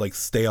I would like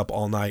stay up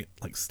all night,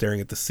 like staring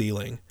at the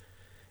ceiling.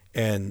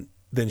 And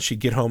then she'd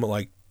get home at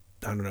like,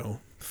 I don't know,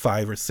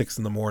 5 or 6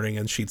 in the morning,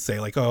 and she'd say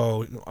like,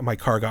 "Oh, my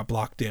car got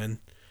blocked in,"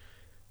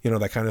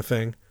 that kind of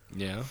thing.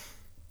 Yeah.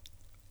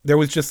 There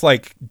was just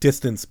like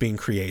distance being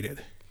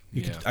created.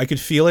 I could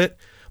feel it,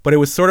 but it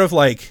was sort of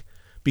like,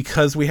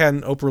 because we had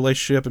an open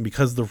relationship, and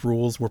because the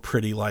rules were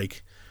pretty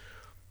like,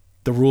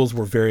 the rules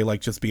were very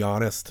like, just be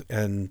honest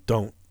and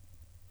don't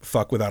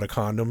fuck without a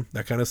condom,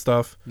 that kind of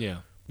stuff. Yeah.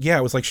 Yeah,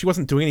 it was like she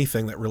wasn't doing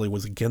anything that really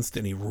was against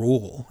any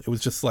rule. It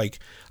was just like,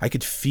 I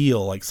could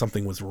feel like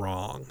something was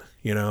wrong,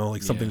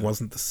 like something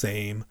wasn't the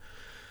same.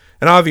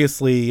 And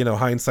obviously,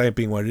 hindsight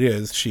being what it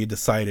is, she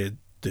decided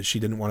that she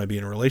didn't want to be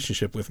in a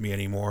relationship with me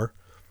anymore.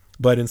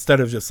 But instead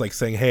of just like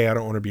saying, hey, I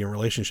don't want to be in a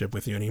relationship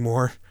with you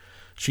anymore,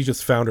 she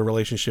just found a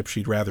relationship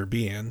she'd rather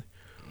be in.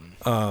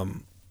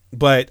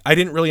 But I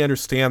didn't really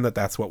understand that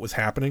that's what was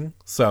happening.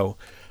 So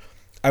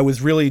I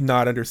was really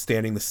not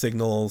understanding the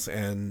signals,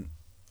 and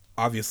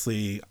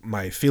obviously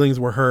my feelings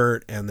were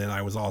hurt. And then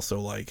I was also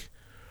like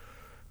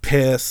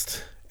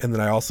pissed. And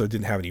then I also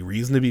didn't have any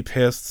reason to be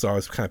pissed. So I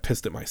was kind of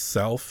pissed at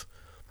myself.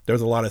 There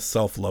was a lot of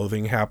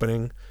self-loathing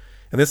happening.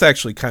 And this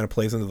actually kind of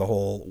plays into the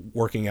whole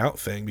working out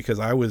thing, because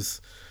I was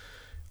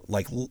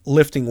like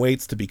lifting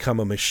weights to become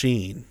a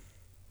machine,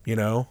 you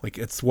know, like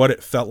it's what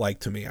it felt like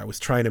to me. I was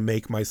trying to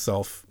make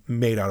myself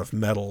made out of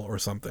metal or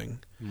something.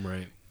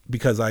 Right.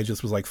 Because I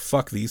just was like,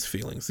 fuck these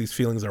feelings. These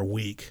feelings are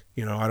weak.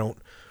 You know, I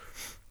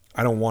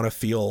don't want to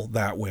feel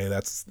that way.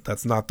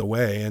 That's not the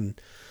way. And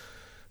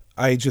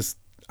I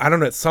don't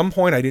know. At some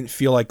point I didn't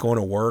feel like going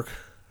to work.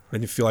 I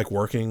didn't feel like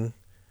working.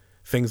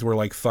 Things were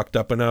like fucked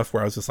up enough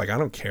where I was just like, I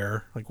don't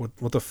care. Like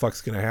what the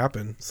fuck's going to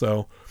happen?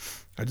 So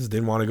I just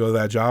didn't want to go to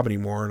that job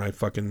anymore. And I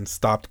fucking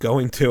stopped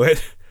going to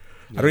it.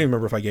 Yeah. I don't even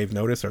remember if I gave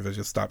notice or if I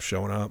just stopped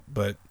showing up,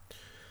 but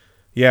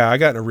yeah, I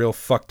got in a real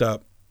fucked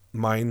up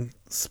mind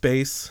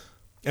space.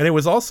 And it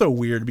was also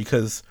weird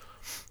because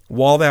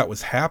while that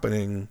was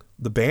happening,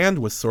 the band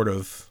was sort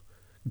of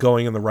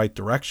going in the right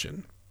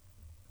direction.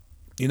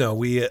 You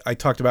know, I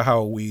talked about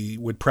how we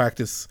would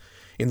practice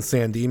in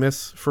San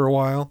Dimas for a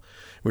while.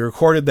 We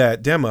recorded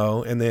that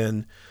demo, and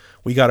then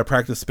we got a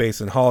practice space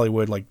in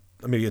Hollywood, like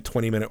maybe a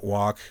 20-minute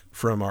walk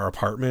from our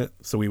apartment.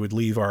 So we would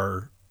leave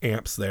our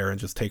amps there and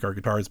just take our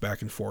guitars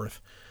back and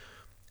forth.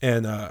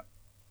 And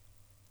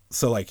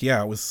so like,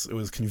 yeah, it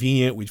was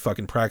convenient. We'd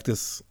fucking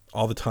practice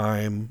all the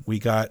time.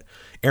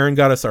 Aaron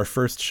got us our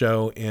first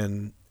show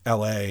in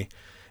LA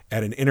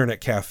at an internet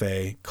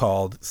cafe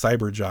called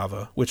Cyber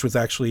Java, which was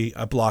actually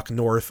a block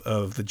north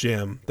of the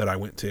gym that I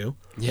went to.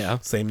 Yeah.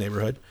 Same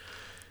neighborhood.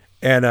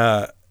 And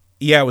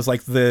yeah, it was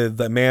like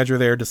the manager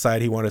there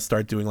decided he wanted to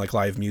start doing like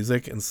live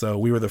music. And so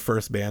we were the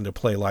first band to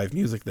play live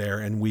music there.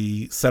 And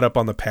we set up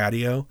on the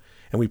patio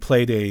and we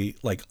played a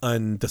like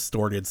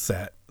undistorted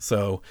set.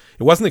 So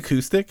it wasn't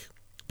acoustic,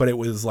 but it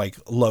was like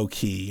low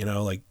key, you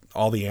know, like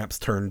all the amps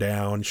turned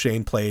down.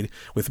 Shane played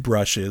with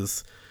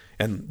brushes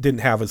and didn't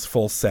have his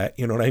full set.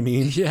 You know what I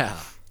mean? Yeah.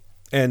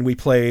 And we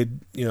played,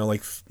 you know,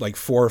 like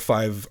 4 or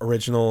 5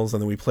 originals.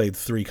 And then we played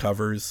 3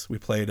 covers. We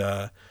played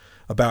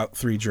About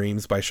 3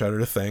 Dreams by Shudder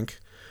to Think,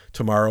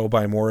 Tomorrow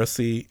by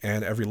Morrissey,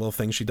 and Every Little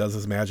Thing She Does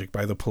Is Magic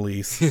by The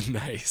Police.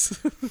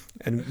 Nice.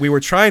 And we were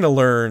trying to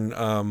learn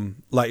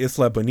La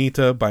Isla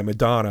Bonita by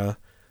Madonna,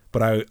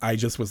 but I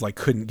just was like,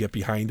 couldn't get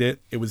behind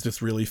it. It was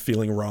just really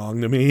feeling wrong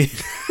to me.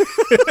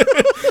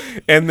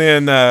 And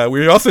then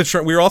we were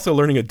also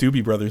learning a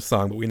Doobie Brothers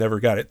song, but we never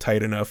got it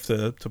tight enough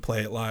to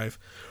play it live.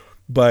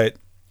 But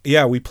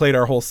yeah, we played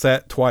our whole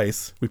set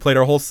twice. We played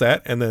our whole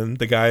set, and then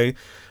the guy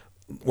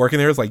working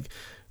there was like,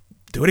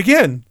 do it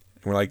again.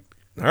 And we're like,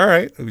 all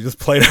right. We just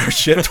played our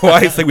shit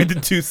twice. Like we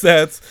did 2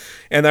 sets.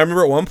 And I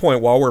remember at one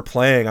point while we're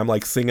playing, I'm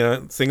like singing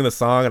the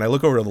song, and I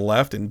look over to the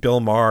left and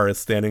Bill Maher is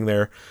standing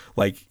there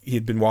like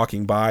he'd been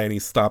walking by and he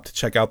stopped to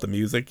check out the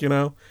music, you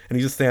know? And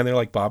he's just standing there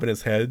like bobbing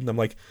his head. And I'm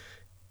like,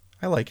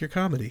 I like your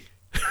comedy.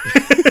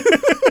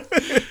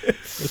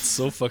 It's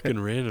so fucking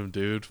random,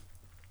 dude.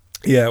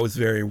 Yeah, it was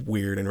very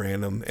weird and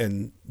random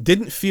and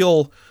didn't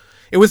feel,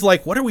 it was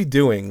like, what are we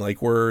doing?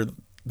 Like we're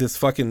this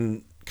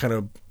fucking kind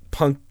of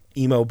punk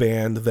emo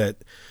band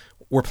that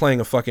we're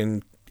playing a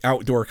fucking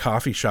outdoor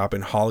coffee shop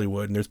in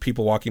Hollywood, and there's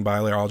people walking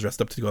by, they're all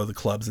dressed up to go to the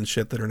clubs and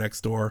shit that are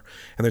next door,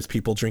 and there's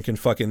people drinking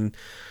fucking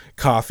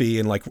coffee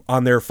and like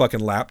on their fucking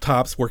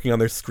laptops working on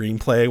their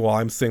screenplay while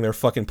I'm sitting there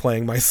fucking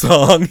playing my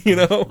song, you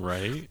know?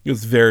 Right. It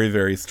was very,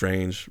 very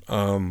strange.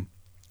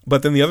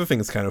 But then the other thing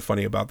that's kind of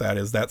funny about that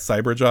is that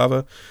Cyber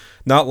Java,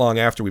 not long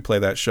after we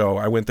played that show,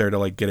 I went there to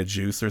like get a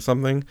juice or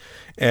something,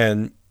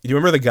 and you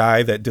remember the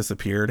guy that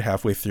disappeared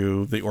halfway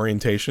through the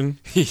orientation?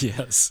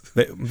 Yes.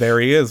 There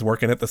he is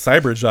working at the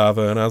Cyber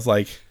Java. And I was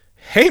like,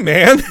 hey,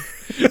 man.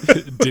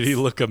 Did he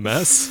look a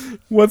mess?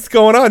 What's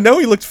going on? No,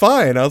 he looked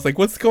fine. I was like,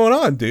 what's going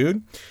on,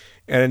 dude?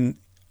 And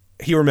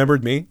he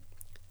remembered me.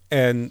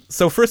 And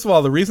so first of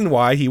all, the reason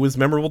why he was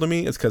memorable to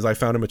me is because I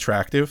found him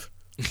attractive.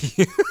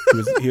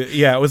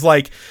 It was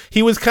like,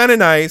 he was kind of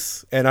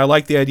nice, and I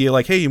liked the idea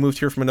like, hey, you moved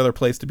here from another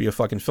place to be a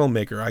fucking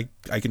filmmaker.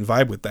 I can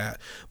vibe with that.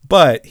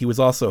 But he was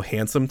also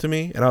handsome to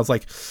me, and I was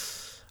like,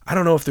 I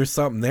don't know if there's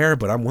something there,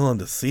 but I'm willing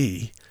to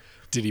see.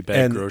 Did he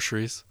bag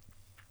groceries?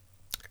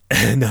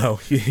 No,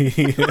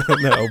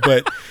 no,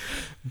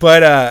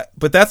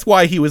 but that's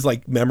why he was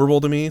like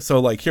memorable to me. So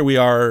like here we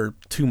are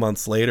 2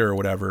 months later or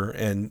whatever,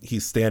 and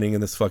he's standing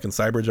in this fucking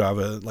Cyber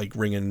Java like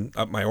ringing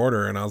up my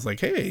order, and I was like,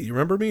 hey, you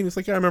remember me? And he's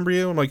like, yeah, I remember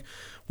you. I'm like,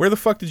 where the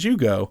fuck did you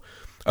go?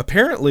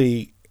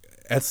 Apparently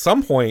at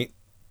some point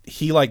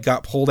he like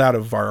got pulled out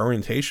of our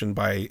orientation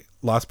by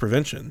Loss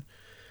Prevention,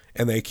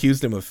 and they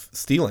accused him of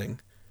stealing.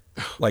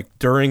 Like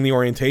during the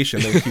orientation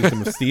they accused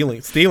him of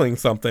stealing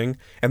something,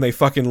 and they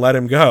fucking let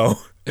him go.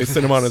 They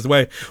sent him on his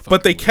way.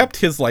 But they kept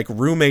his like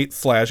roommate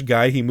 /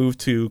 guy he moved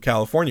to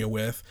California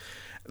with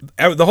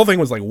the whole thing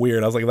was like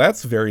weird. I was like,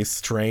 that's very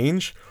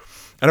strange.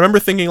 And I remember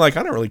thinking, like,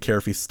 I don't really care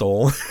if he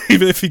stole.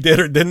 Even if he did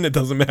or didn't, it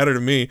doesn't matter to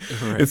me.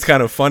 Right. It's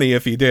kind of funny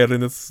if he did,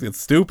 and it's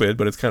stupid,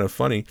 but it's kind of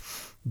funny.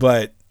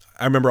 But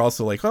I remember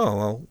also like, oh,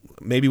 well,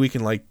 maybe we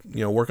can like,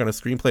 work on a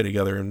screenplay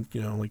together and,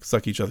 like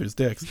suck each other's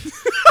dicks.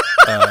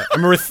 I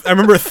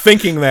remember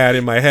thinking that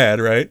in my head,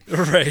 right?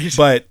 Right.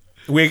 But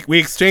we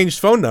exchanged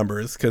phone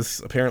numbers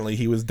because apparently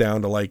he was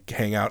down to like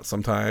hang out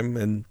sometime,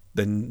 and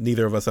then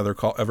neither of us ever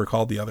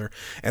called the other.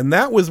 And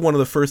that was one of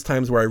the first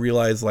times where I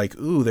realized like,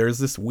 ooh, there's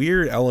this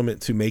weird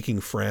element to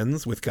making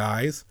friends with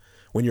guys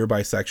when you're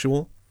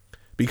bisexual,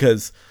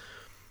 because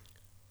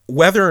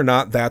whether or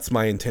not that's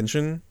my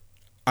intention,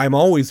 I'm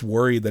always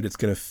worried that it's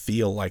going to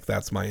feel like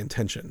that's my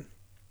intention.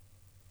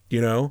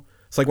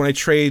 It's like when I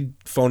trade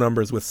phone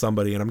numbers with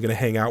somebody and I'm going to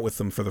hang out with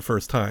them for the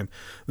first time,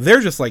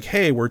 they're just like,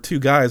 hey, we're two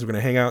guys, we're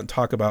going to hang out and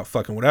talk about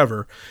fucking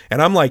whatever. And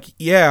I'm like,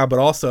 yeah, but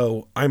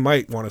also I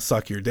might want to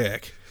suck your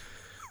dick.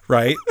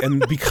 Right.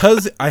 And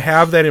because I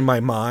have that in my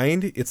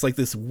mind, it's like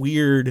this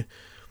weird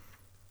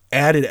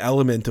added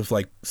element of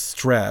like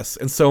stress.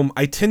 And so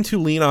I tend to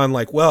lean on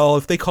like, well,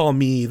 if they call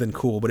me, then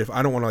cool. But if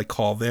I don't want to like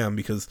call them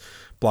because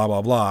blah,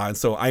 blah, blah. And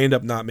so I end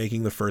up not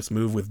making the first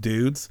move with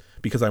dudes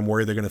because I'm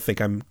worried they're going to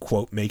think I'm,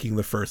 quote, making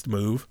the first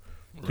move.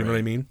 Do you know what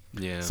I mean?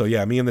 Yeah. So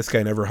yeah, me and this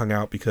guy never hung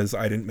out because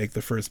I didn't make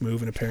the first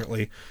move. And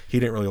apparently he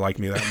didn't really like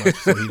me that much.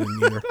 So he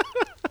didn't either.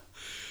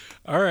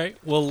 All right.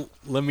 Well,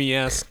 let me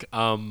ask,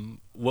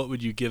 what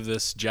would you give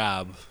this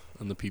job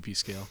on the PP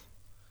scale?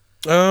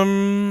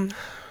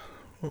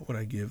 What would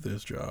I give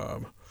this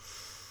job?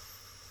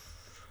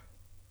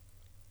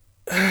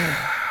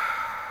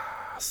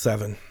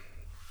 7.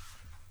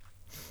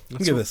 I'll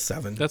give it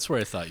 7. That's where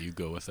I thought you'd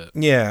go with it.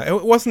 Yeah,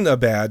 it wasn't a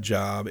bad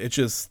job. It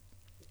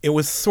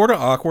was sort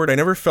of awkward. I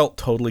never felt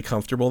totally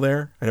comfortable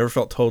there. I never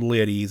felt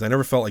totally at ease. I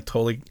never felt like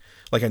totally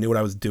like I knew what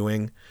I was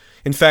doing.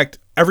 In fact,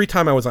 every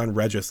time I was on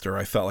register,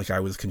 I felt like I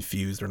was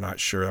confused or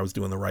not sure I was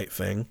doing the right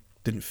thing.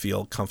 Didn't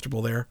feel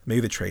comfortable there. Maybe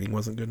the trading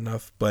wasn't good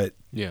enough, but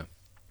yeah.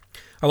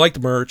 I liked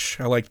merch.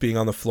 I liked being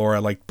on the floor. I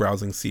liked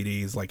browsing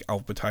CDs, like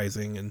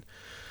advertising and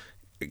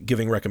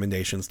giving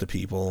recommendations to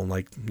people and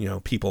like,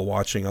 people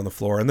watching on the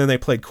floor. And then they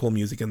played cool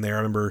music in there. I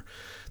remember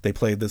they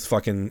played this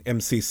fucking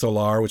MC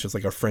Solar, which is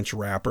like a French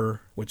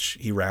rapper, which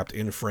he rapped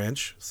in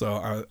French.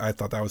 So I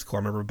thought that was cool.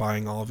 I remember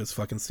buying all of his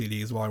fucking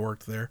CDs while I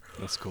worked there.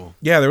 That's cool.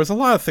 Yeah, there was a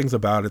lot of things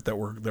about it that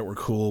were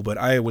cool, but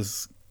I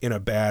was in a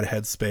bad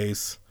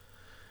headspace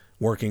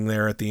working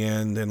there at the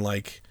end, and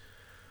like,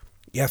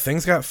 yeah,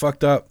 things got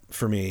fucked up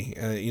for me,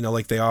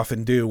 like they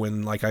often do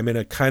when like I'm in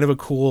a kind of a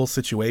cool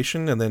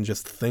situation and then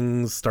just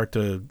things start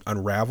to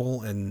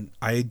unravel, and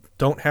I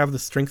don't have the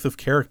strength of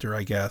character,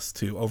 I guess,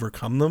 to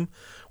overcome them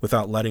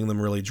without letting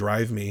them really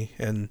drive me.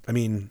 And I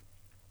mean,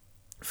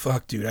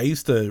 fuck, dude, I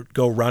used to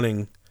go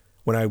running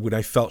when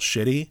I felt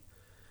shitty,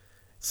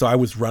 so I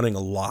was running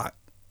a lot.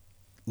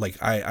 Like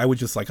I would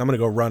just like, I'm gonna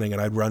go running,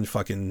 and I'd run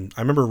fucking,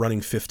 I remember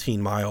running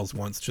 15 miles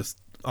once just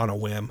on a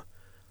whim.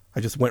 I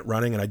just went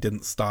running and I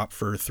didn't stop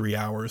for 3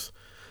 hours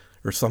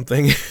or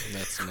something.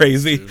 That's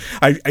crazy.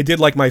 Nice, I did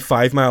like my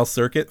 5-mile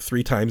circuit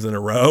 3 times in a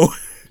row.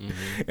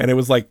 Mm-hmm. And it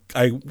was like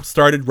I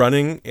started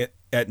running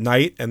at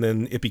night and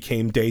then it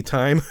became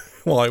daytime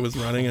while I was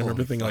running. And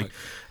everything like,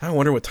 I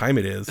wonder what time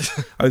it is.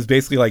 I was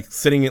basically like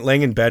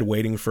laying in bed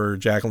waiting for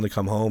Jacqueline to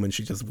come home, and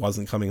she just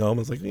wasn't coming home.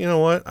 I was like, you know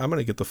what? I'm going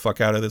to get the fuck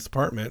out of this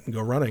apartment and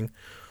go running.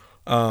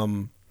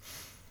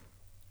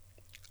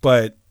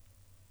 But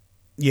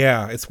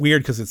yeah, it's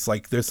weird because it's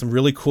like there's some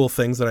really cool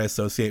things that I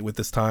associate with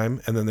this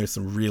time, and then there's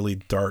some really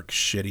dark,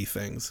 shitty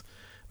things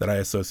that I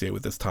associate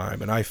with this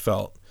time. And I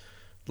felt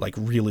like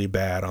really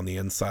bad on the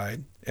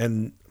inside.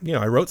 And,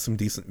 I wrote some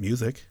decent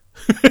music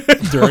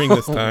during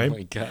this time. Oh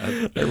my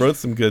God. I wrote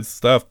some good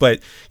stuff. But,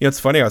 it's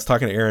funny. I was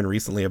talking to Aaron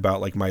recently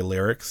about like my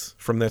lyrics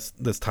from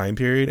this time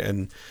period,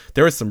 and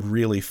there was some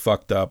really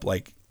fucked up,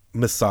 like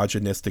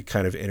misogynistic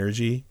kind of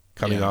energy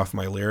coming off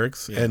my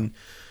lyrics. Yeah. And,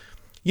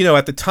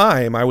 at the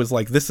time I was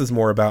like, this is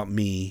more about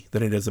me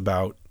than it is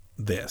about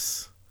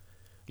this.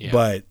 Yeah.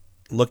 But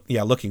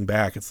looking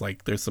back, it's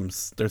like there's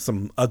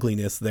some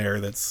ugliness there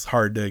that's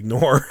hard to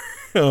ignore.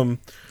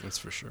 That's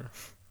for sure.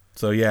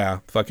 So yeah,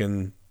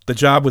 fucking the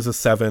job was a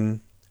 7.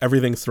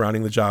 Everything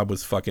surrounding the job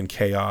was fucking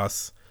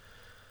chaos.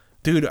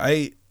 Dude,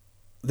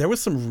 there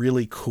was some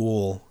really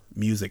cool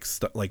music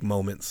like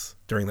moments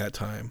during that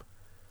time.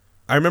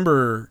 I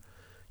remember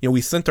we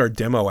sent our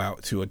demo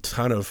out to a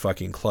ton of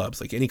fucking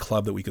clubs, like any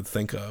club that we could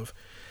think of.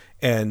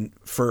 And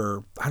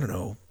for, I don't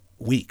know,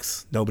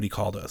 weeks, nobody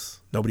called us.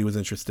 Nobody was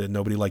interested.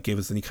 Nobody like gave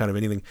us any kind of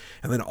anything.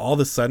 And then all of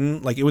a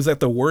sudden, like it was at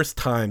the worst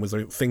time, was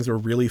like things were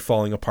really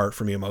falling apart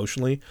for me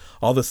emotionally.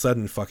 All of a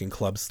sudden, fucking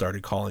clubs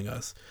started calling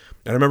us.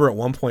 And I remember at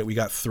one point we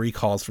got 3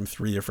 calls from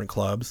 3 different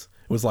clubs.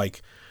 It was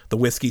like the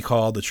Whiskey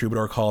called, the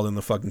Troubadour called, and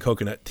the fucking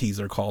Coconut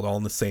Teaser called all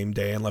in the same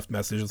day and left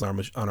messages on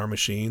our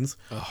machines.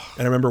 Ugh.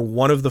 And I remember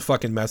one of the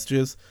fucking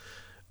messages,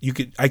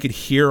 I could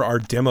hear our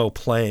demo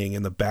playing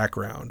in the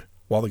background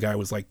while the guy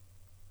was like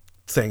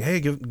saying, hey,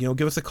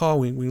 give us a call.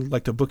 We'd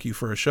like to book you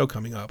for a show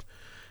coming up,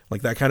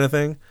 like that kind of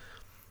thing.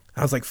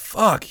 I was like,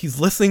 fuck, he's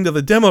listening to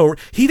the demo.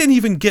 He didn't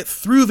even get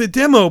through the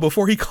demo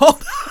before he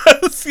called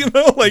us,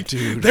 like,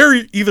 Dude.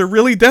 They're either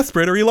really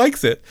desperate or he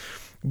likes it.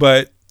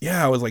 But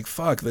yeah, I was like,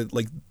 fuck, that,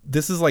 like,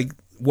 this is like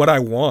what I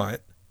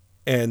want,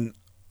 and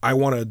I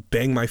want to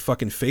bang my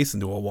fucking face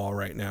into a wall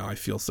right now. I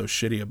feel so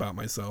shitty about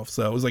myself.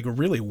 So it was like a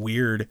really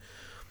weird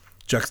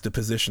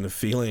juxtaposition of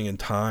feeling and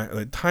time.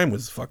 The time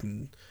was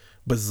fucking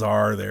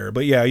bizarre there.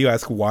 But yeah, you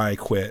ask why I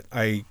quit.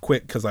 I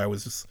quit because I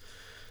was just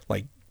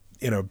like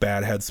in a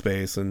bad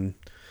headspace, and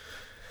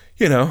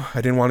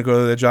I didn't want to go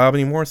to the job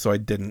anymore, so I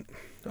didn't.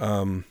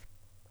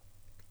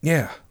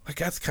 Yeah, like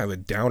that's kind of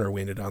a downer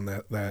we ended on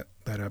that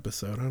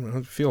episode. I don't know.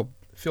 I feel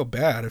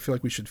bad. I feel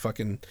like we should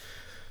fucking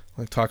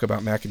like talk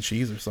about mac and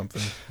cheese or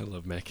something. I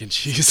love mac and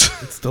cheese.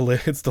 It's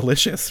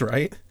delicious,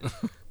 right?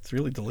 It's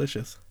really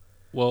delicious.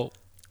 Well,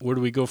 where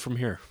do we go from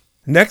here?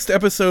 Next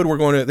episode,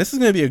 this is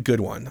going to be a good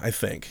one, I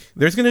think.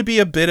 There's going to be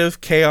a bit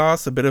of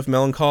chaos, a bit of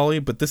melancholy,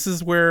 but this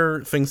is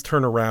where things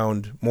turn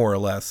around more or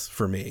less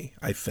for me,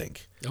 I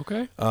think.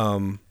 Okay.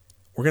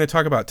 We're going to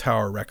talk about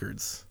Tower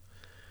Records.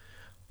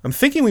 I'm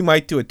thinking we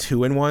might do a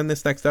 2-in-1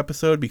 this next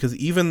episode, because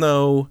even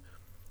though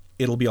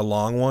it'll be a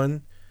long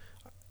one,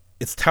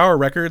 it's Tower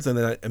Records and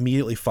then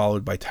immediately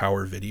followed by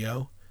Tower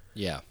Video.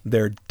 Yeah.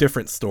 They're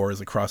different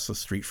stores across the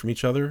street from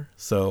each other.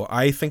 So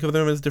I think of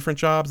them as different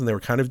jobs, and they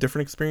were kind of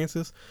different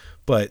experiences,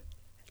 but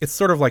it's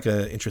sort of like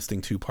an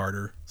interesting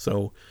 2-parter.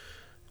 So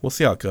we'll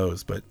see how it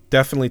goes, but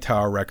definitely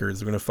Tower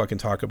Records. We're going to fucking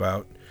talk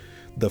about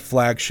the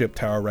flagship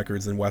Tower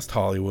Records in West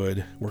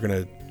Hollywood. We're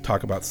going to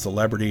talk about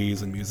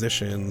celebrities and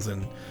musicians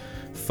and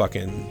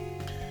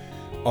fucking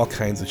all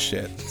kinds of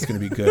shit. It's going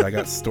to be good. I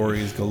got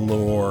stories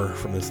galore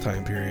from this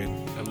time period.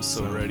 I'm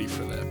so ready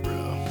for that, bro.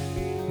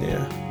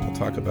 Yeah, we'll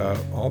talk about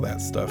all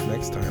that stuff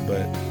next time.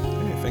 But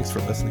hey, thanks for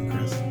listening,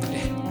 Chris.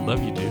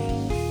 Love you, dude.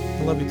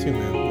 I love you too,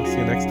 man. I'll see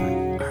you next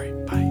time. All right,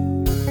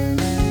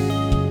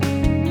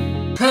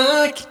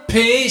 bye.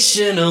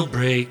 Occupational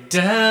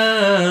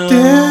breakdown.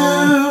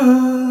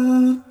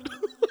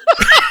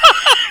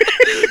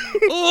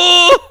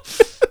 Oh!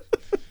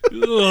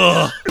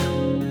 Ugh.